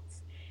out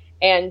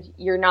and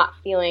you're not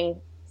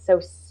feeling so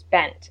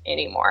spent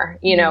anymore.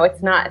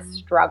 It's not a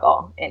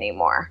struggle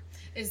anymore.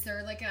 Is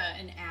there like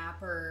an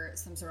app or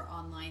some sort of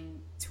online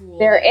tool?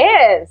 There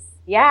is.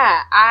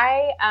 Yeah.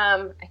 I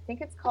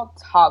think it's called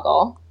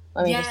Toggl.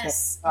 Let me just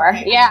make sure.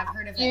 Okay, yeah. I've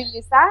heard of it. Do you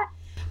use that?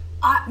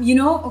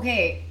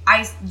 Okay.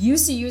 I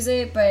used to use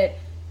it, but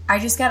I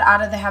just got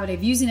out of the habit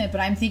of using it.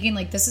 But I'm thinking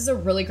like this is a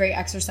really great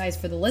exercise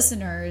for the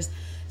listeners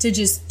to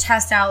just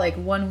test out. Like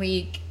 1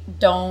 week,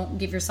 don't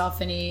give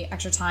yourself any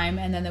extra time,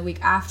 and then the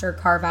week after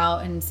carve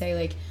out and say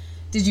like,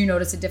 did you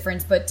notice a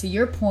difference? But to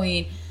your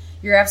point,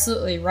 you're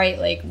absolutely right.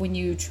 Like when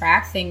you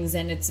track things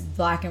and it's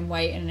black and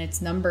white and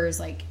it's numbers,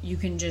 like you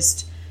can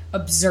just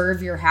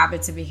observe your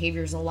habits and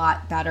behaviors a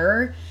lot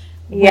better.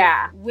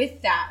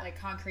 With that like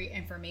concrete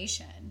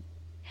information.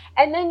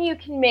 And then you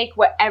can make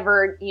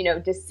whatever,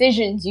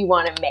 decisions you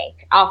want to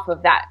make off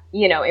of that,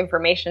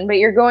 information. But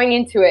you're going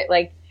into it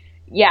like,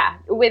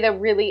 with a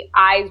really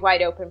eyes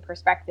wide open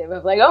perspective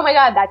of like, oh my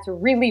God, that's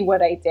really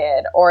what I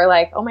did. Or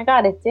like, oh my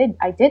God,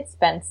 I did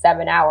spend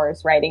 7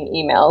 hours writing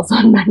emails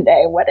on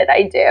Monday. What did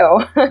I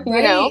do?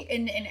 Right.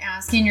 And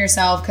asking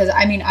yourself, because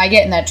I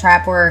get in that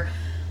trap where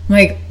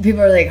like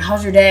people are like,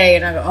 how's your day?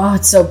 And I go, oh,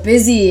 it's so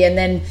busy. And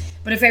then,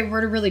 but if I were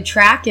to really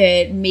track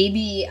it,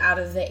 maybe out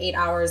of the 8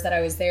 hours that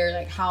I was there,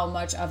 like how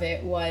much of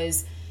it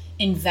was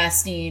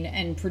investing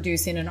and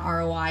producing an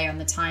ROI on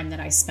the time that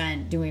I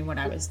spent doing what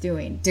I was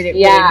doing? Did it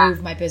really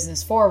move my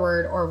business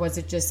forward, or was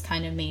it just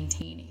kind of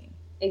maintaining?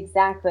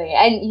 Exactly.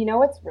 And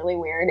what's really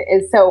weird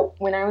is, so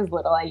when I was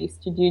little, I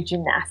used to do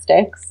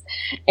gymnastics,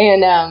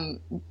 and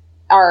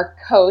our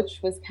coach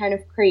was kind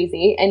of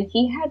crazy, and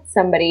he had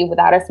somebody,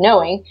 without us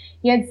knowing,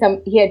 he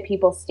had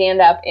people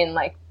stand up in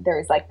like,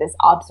 there's like this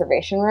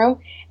observation room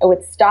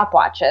with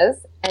stopwatches,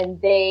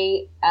 and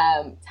they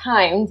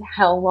timed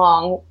how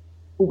long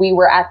we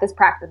were at this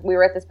practice. We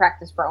were at this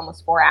practice for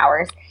almost 4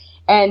 hours,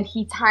 and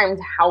he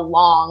timed how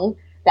long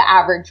the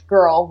average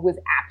girl was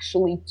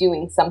actually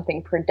doing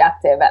something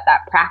productive at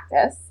that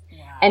practice. Wow.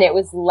 And it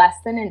was less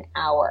than an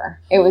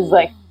hour. It was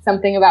like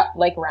something about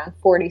like around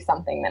 40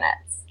 something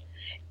minutes.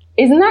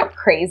 Isn't that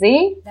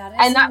crazy? That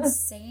is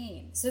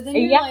insane. So then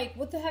you're like,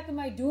 what the heck am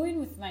I doing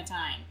with my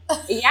time?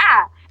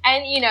 Yeah.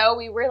 And, you know,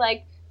 we were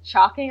like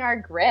chalking our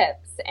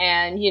grips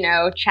and, you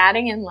know,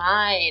 chatting in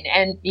line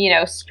and, you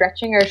know,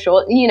 stretching our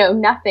shoulders, you know,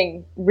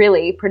 nothing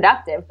really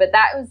productive. But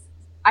that was,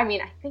 I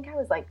mean, I think I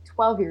was like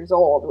 12 years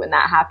old when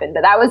that happened,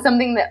 but that was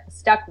something that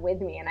stuck with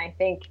me. And I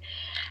think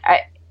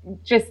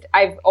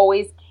I've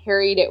always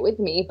carried it with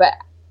me, but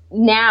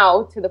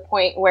now to the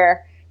point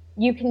where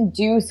you can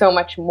do so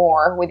much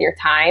more with your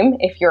time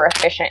if you're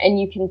efficient,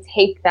 and you can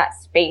take that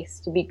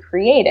space to be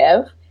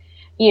creative,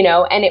 you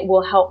know, and it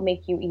will help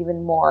make you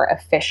even more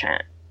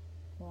efficient.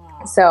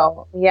 Wow.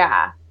 So,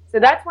 yeah. So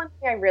that's one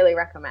thing I really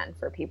recommend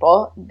for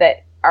people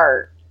that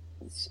are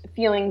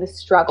feeling the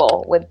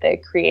struggle with the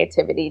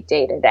creativity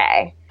day to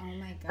day. Oh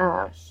my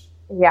gosh.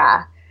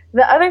 Yeah.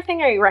 The other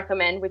thing I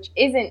recommend, which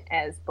isn't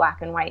as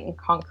black and white and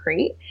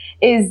concrete,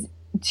 is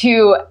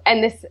to,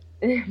 and this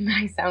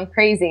might sound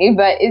crazy,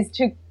 but is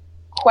to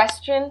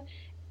question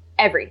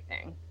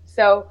everything.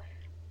 So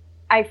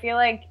I feel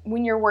like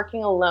when you're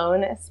working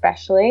alone,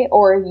 especially,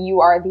 or you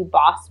are the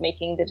boss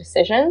making the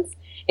decisions,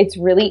 it's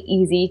really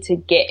easy to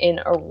get in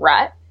a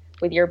rut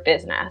with your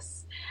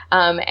business.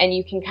 And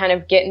you can kind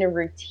of get in a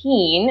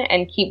routine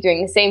and keep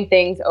doing the same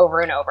things over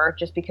and over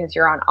just because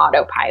you're on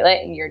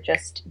autopilot and you're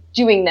just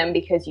doing them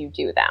because you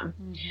do them.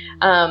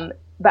 Mm-hmm.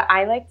 But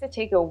I like to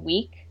take a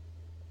week,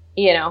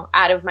 you know,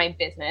 out of my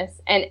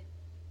business, and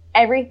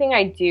everything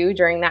I do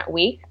during that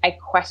week, I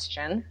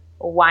question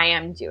why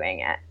I'm doing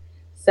it.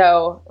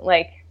 So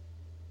like,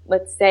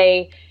 let's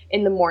say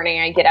in the morning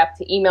I get up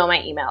to email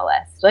my email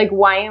list. Like,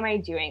 why am I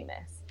doing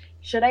this?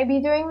 Should I be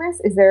doing this?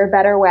 Is there a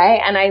better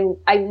way? And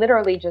I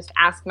literally just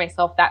ask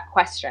myself that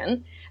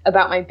question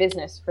about my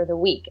business for the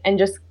week. And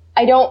just,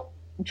 I don't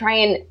try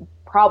and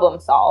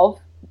problem solve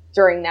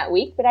during that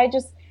week, but I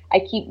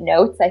keep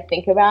notes. I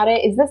think about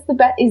it. Is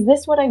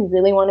this what I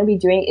really want to be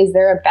doing? Is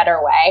there a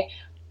better way?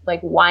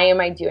 Like, why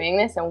am I doing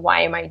this, and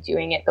why am I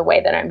doing it the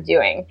way that I'm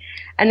doing?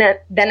 And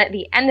then at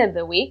the end of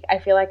the week, I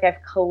feel like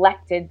I've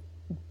collected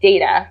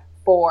data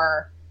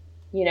for,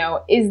 you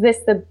know, is this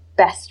the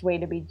best way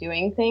to be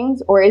doing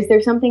things, or is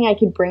there something I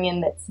could bring in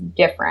that's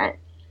different?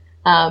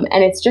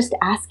 And it's just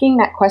asking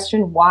that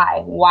question,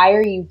 why? Why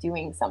are you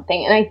doing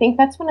something? And I think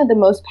that's one of the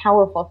most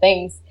powerful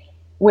things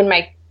when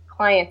my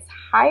clients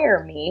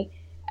hire me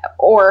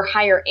or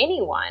hire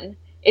anyone.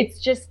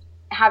 It's just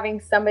having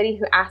somebody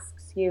who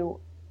asks you,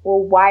 well,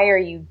 why are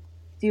you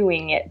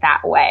doing it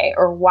that way?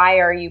 Or why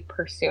are you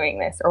pursuing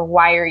this? Or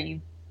why are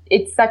you,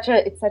 it's such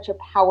a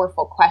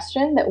powerful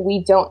question that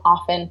we don't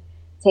often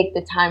take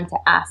the time to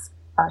ask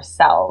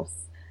ourselves.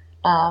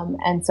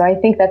 And so I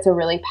think that's a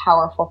really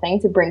powerful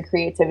thing to bring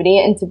creativity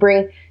and to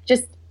bring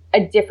just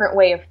a different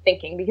way of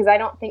thinking, because I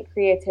don't think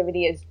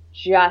creativity is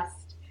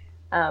just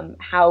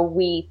how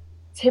we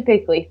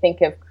typically think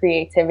of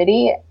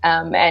creativity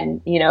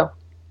and, you know,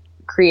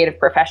 creative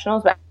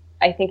professionals, but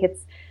I think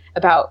it's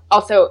about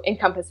also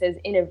encompasses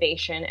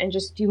innovation and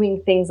just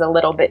doing things a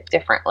little bit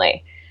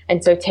differently.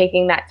 And so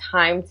taking that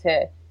time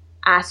to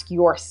ask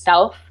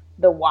yourself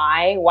the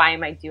why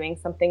am I doing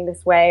something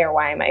this way, or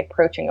why am I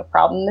approaching a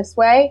problem this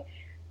way,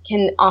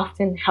 can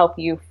often help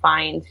you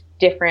find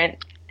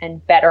different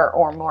and better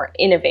or more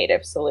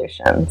innovative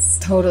solutions.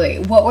 Totally.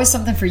 What was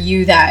something for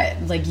you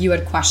that like you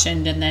had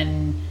questioned and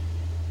then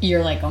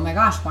you're like, oh my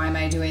gosh, why am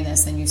I doing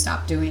this? And you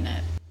stopped doing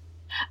it?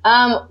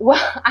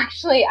 Well,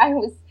 actually, I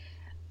was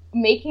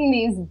making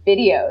these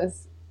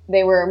videos.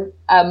 They were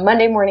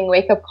Monday morning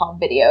wake-up call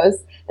videos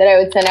that I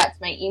would send out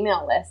to my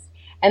email list.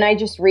 And I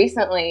just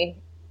recently,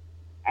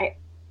 I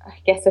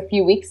guess a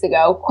few weeks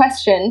ago,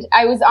 questioned,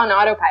 I was on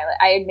autopilot.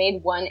 I had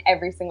made one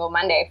every single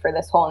Monday for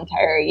this whole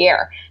entire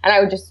year. And I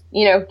would just,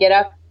 you know, get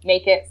up,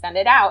 make it, send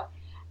it out.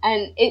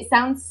 And it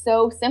sounds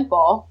so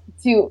simple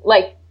to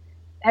like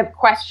have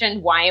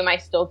questioned, why am I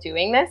still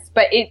doing this?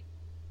 But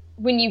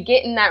when you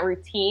get in that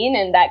routine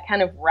and that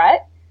kind of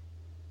rut,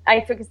 I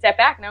took a step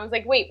back and I was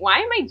like, wait, why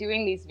am I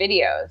doing these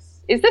videos?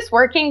 Is this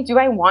working? Do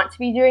I want to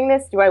be doing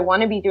this? Do I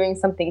want to be doing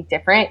something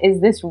different?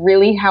 Is this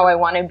really how I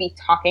want to be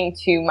talking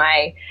to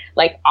my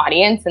like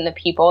audience and the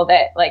people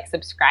that like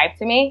subscribe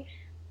to me?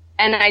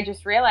 And I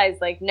just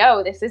realized like,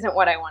 no, this isn't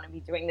what I want to be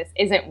doing. This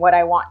isn't what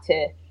I want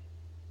to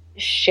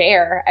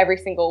share every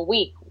single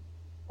week.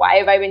 Why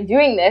have I been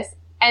doing this?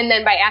 And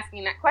then by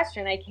asking that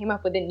question, I came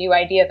up with a new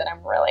idea that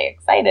I'm really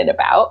excited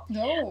about.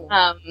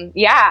 Oh.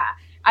 Yeah,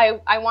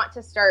 I want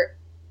to start,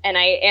 and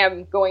I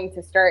am going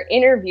to start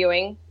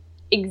interviewing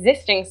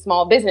existing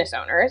small business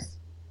owners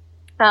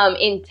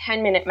in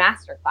 10-minute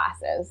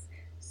masterclasses.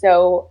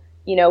 So,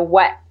 you know,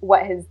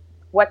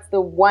 what's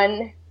the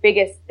one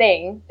biggest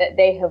thing that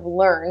they have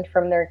learned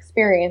from their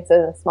experience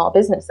as a small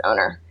business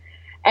owner,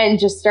 and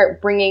just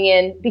start bringing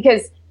in,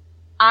 because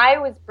I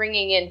was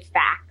bringing in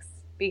facts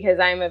because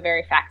I'm a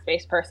very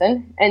facts-based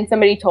person, and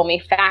somebody told me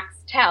facts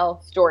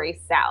tell,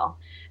 stories sell.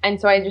 And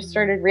so I just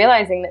started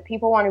realizing that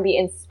people want to be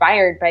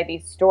inspired by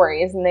these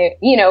stories, and they,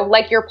 you know,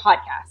 like your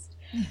podcast,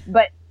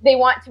 but they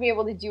want to be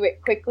able to do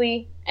it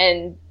quickly.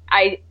 And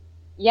I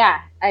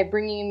I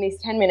bringing in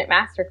these 10-minute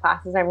master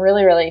classes, I'm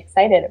really, really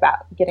excited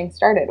about getting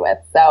started with.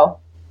 So,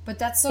 but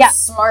that's so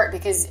smart,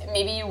 because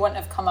maybe you wouldn't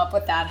have come up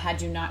with that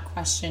had you not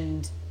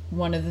questioned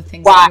one of the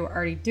things that you were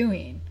already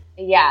doing.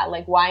 Yeah,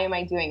 like, why am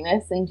I doing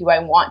this, and do I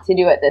want to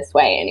do it this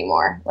way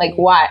anymore? Like,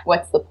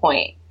 what's the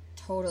point?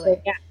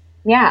 Totally. So,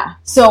 yeah.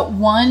 So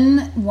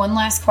one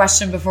last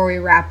question before we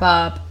wrap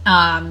up.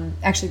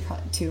 Actually,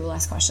 probably two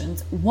last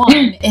questions.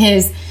 One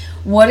is,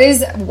 what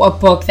is a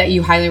book that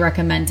you highly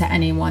recommend to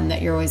anyone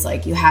that you're always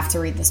like, you have to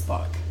read this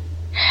book?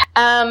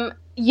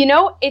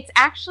 It's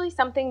actually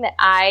something that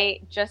I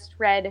just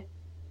read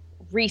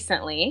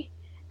recently.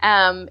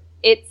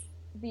 It's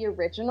The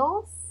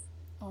Originals.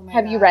 Oh my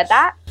Have you read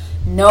that?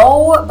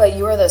 No, but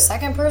you are the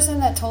second person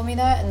that told me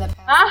that in the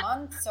past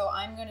month, so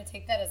I'm going to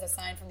take that as a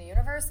sign from the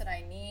universe that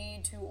I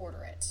need to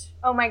order it.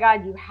 Oh my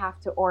God, you have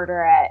to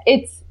order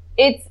it.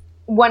 It's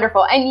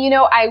wonderful. And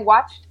I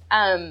watched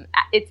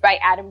it's by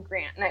Adam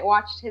Grant, and I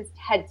watched his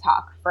TED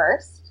Talk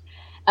first.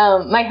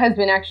 My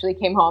husband actually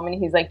came home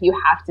and he's like, you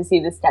have to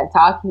see this TED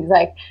Talk. He's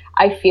like,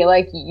 I feel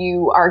like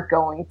you are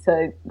going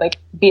to like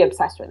be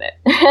obsessed with it.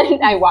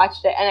 And I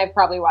watched it, and I've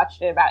probably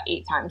watched it about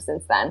 8 times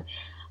since then.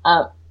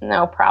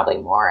 No, probably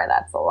more.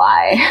 That's a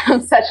lie.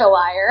 I'm such a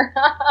liar.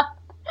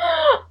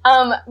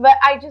 But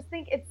I just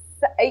think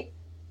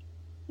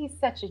he's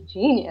such a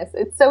genius.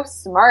 It's so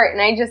smart.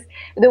 And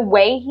the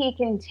way he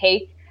can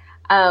take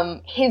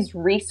his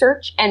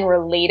research and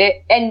relate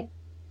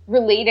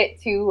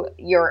it to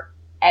your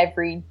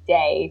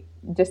everyday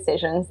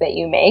decisions that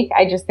you make,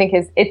 I just think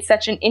it's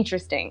such an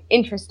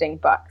interesting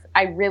book.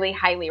 I really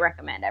highly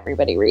recommend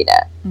everybody read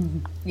it.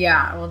 Mm-hmm.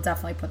 Yeah, we'll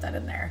definitely put that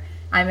in there.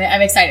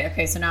 I'm excited.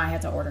 Okay, so now I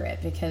have to order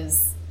it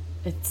because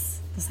it's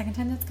the second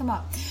time that's come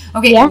up.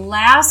 Okay,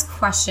 Last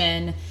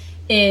question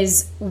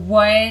is,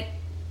 what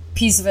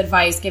piece of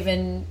advice,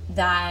 given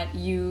that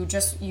you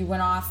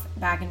went off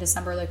back in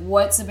December, like,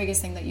 what's the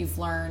biggest thing that you've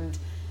learned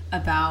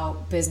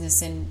about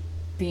business and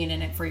being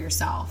in it for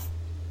yourself?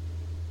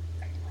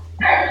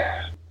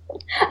 I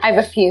have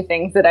a few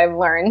things that I've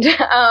learned.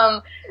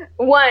 The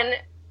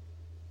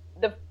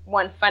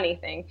one funny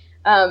thing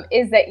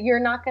is that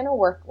you're not going to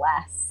work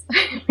less.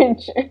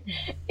 Which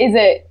is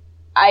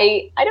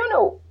I don't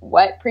know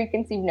what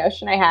preconceived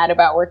notion I had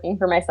about working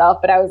for myself,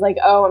 but I was like,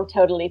 oh, I'm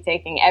totally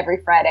taking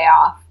every Friday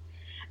off.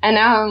 And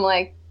now I'm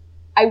like,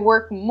 I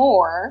work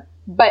more,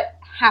 but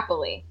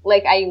happily.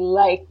 Like, I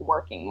like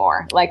working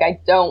more. Like, I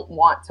don't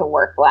want to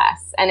work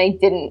less. And I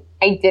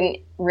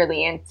didn't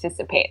really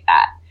anticipate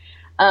that.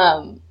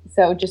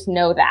 So just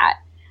know that.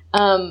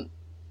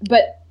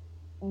 But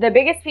the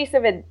biggest piece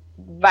of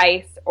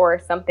advice or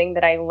something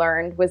that I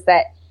learned was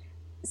that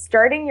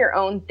starting your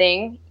own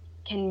thing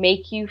can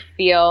make you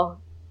feel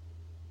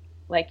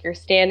like you're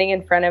standing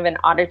in front of an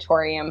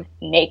auditorium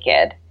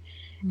naked.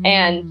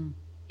 And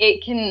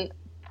it can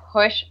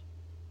push.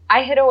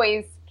 I had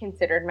always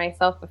considered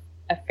myself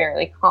a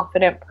fairly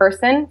confident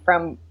person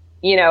from,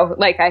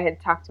 like I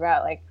had talked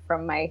about, like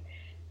from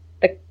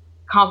the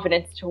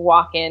confidence to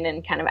walk in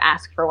and kind of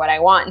ask for what I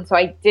want. And so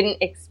I didn't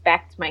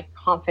expect my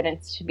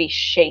confidence to be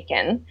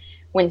shaken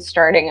when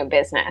starting a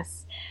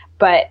business.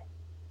 But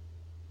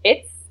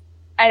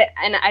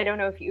I don't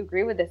know if you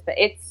agree with this, but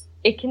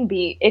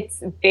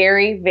it's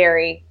very,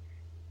 very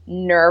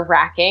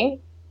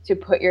nerve-wracking to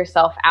put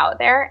yourself out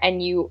there.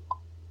 And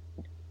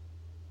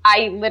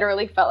I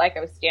literally felt like I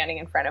was standing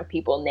in front of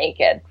people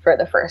naked for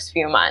the first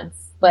few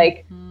months.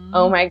 Like,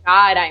 oh my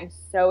God, I'm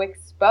so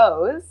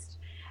exposed.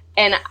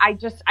 And I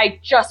just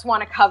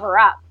want to cover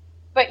up.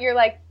 But you're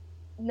like,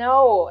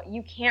 no,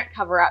 you can't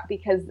cover up,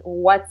 because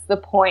what's the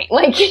point?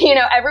 Like,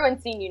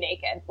 everyone's seen you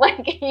naked. Like,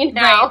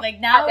 right.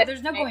 Like, now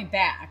there's no going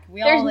back.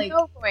 There's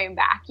no going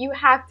back. You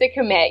have to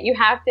commit. You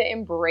have to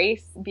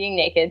embrace being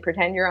naked.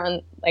 Pretend you're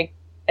on like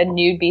a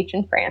nude beach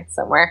in France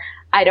somewhere.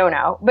 I don't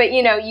know. But,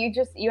 you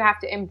have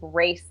to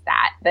embrace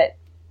that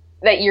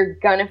you're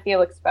going to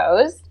feel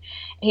exposed,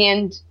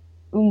 and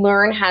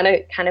learn how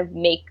to kind of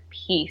make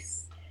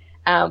peace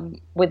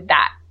with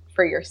that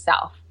for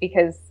yourself,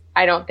 because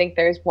I don't think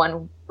there's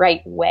one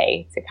right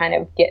way to kind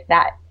of get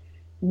that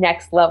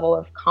next level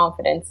of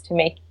confidence to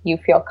make you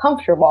feel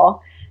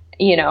comfortable.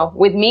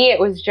 With me, it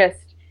was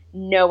just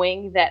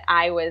knowing that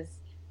I was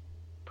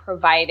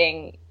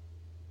providing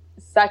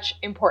such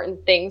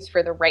important things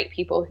for the right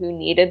people who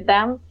needed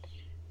them,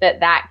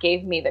 that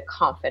gave me the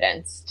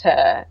confidence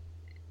to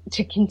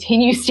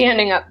continue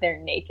standing up there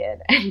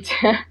naked and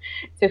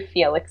to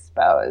feel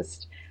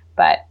exposed.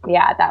 But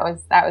yeah, that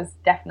was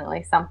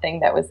definitely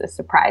something that was a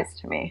surprise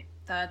to me.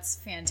 That's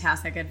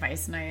fantastic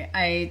advice, and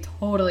I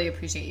totally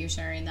appreciate you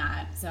sharing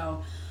that.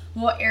 So,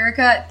 well,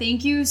 Erica,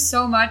 thank you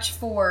so much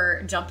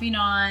for jumping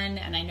on,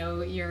 and I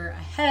know you're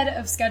ahead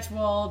of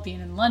schedule being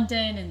in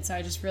London, and so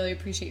I just really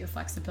appreciate your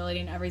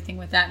flexibility and everything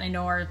with that, and I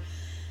know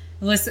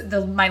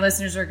my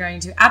listeners are going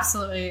to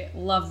absolutely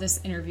love this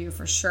interview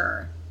for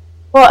sure.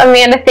 Well,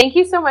 Amanda, thank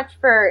you so much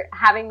for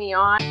having me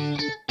on.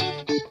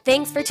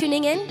 Thanks for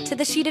tuning in to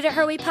the She Did It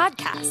Her Way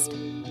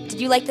podcast. Did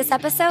you like this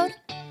episode?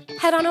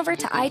 head on over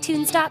to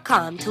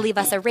iTunes.com to leave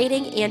us a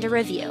rating and a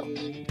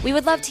review. We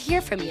would love to hear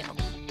from you.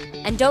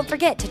 And don't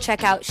forget to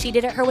check out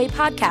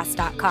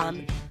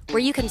SheDidItHerWayPodcast.com, where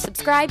you can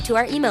subscribe to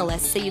our email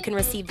list so you can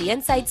receive the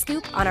inside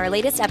scoop on our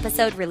latest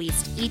episode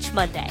released each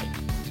Monday.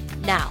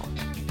 Now,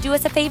 do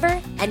us a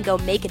favor and go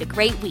make it a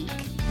great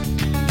week.